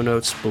in the show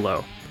notes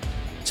below.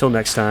 Till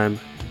next time,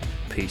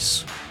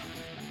 peace.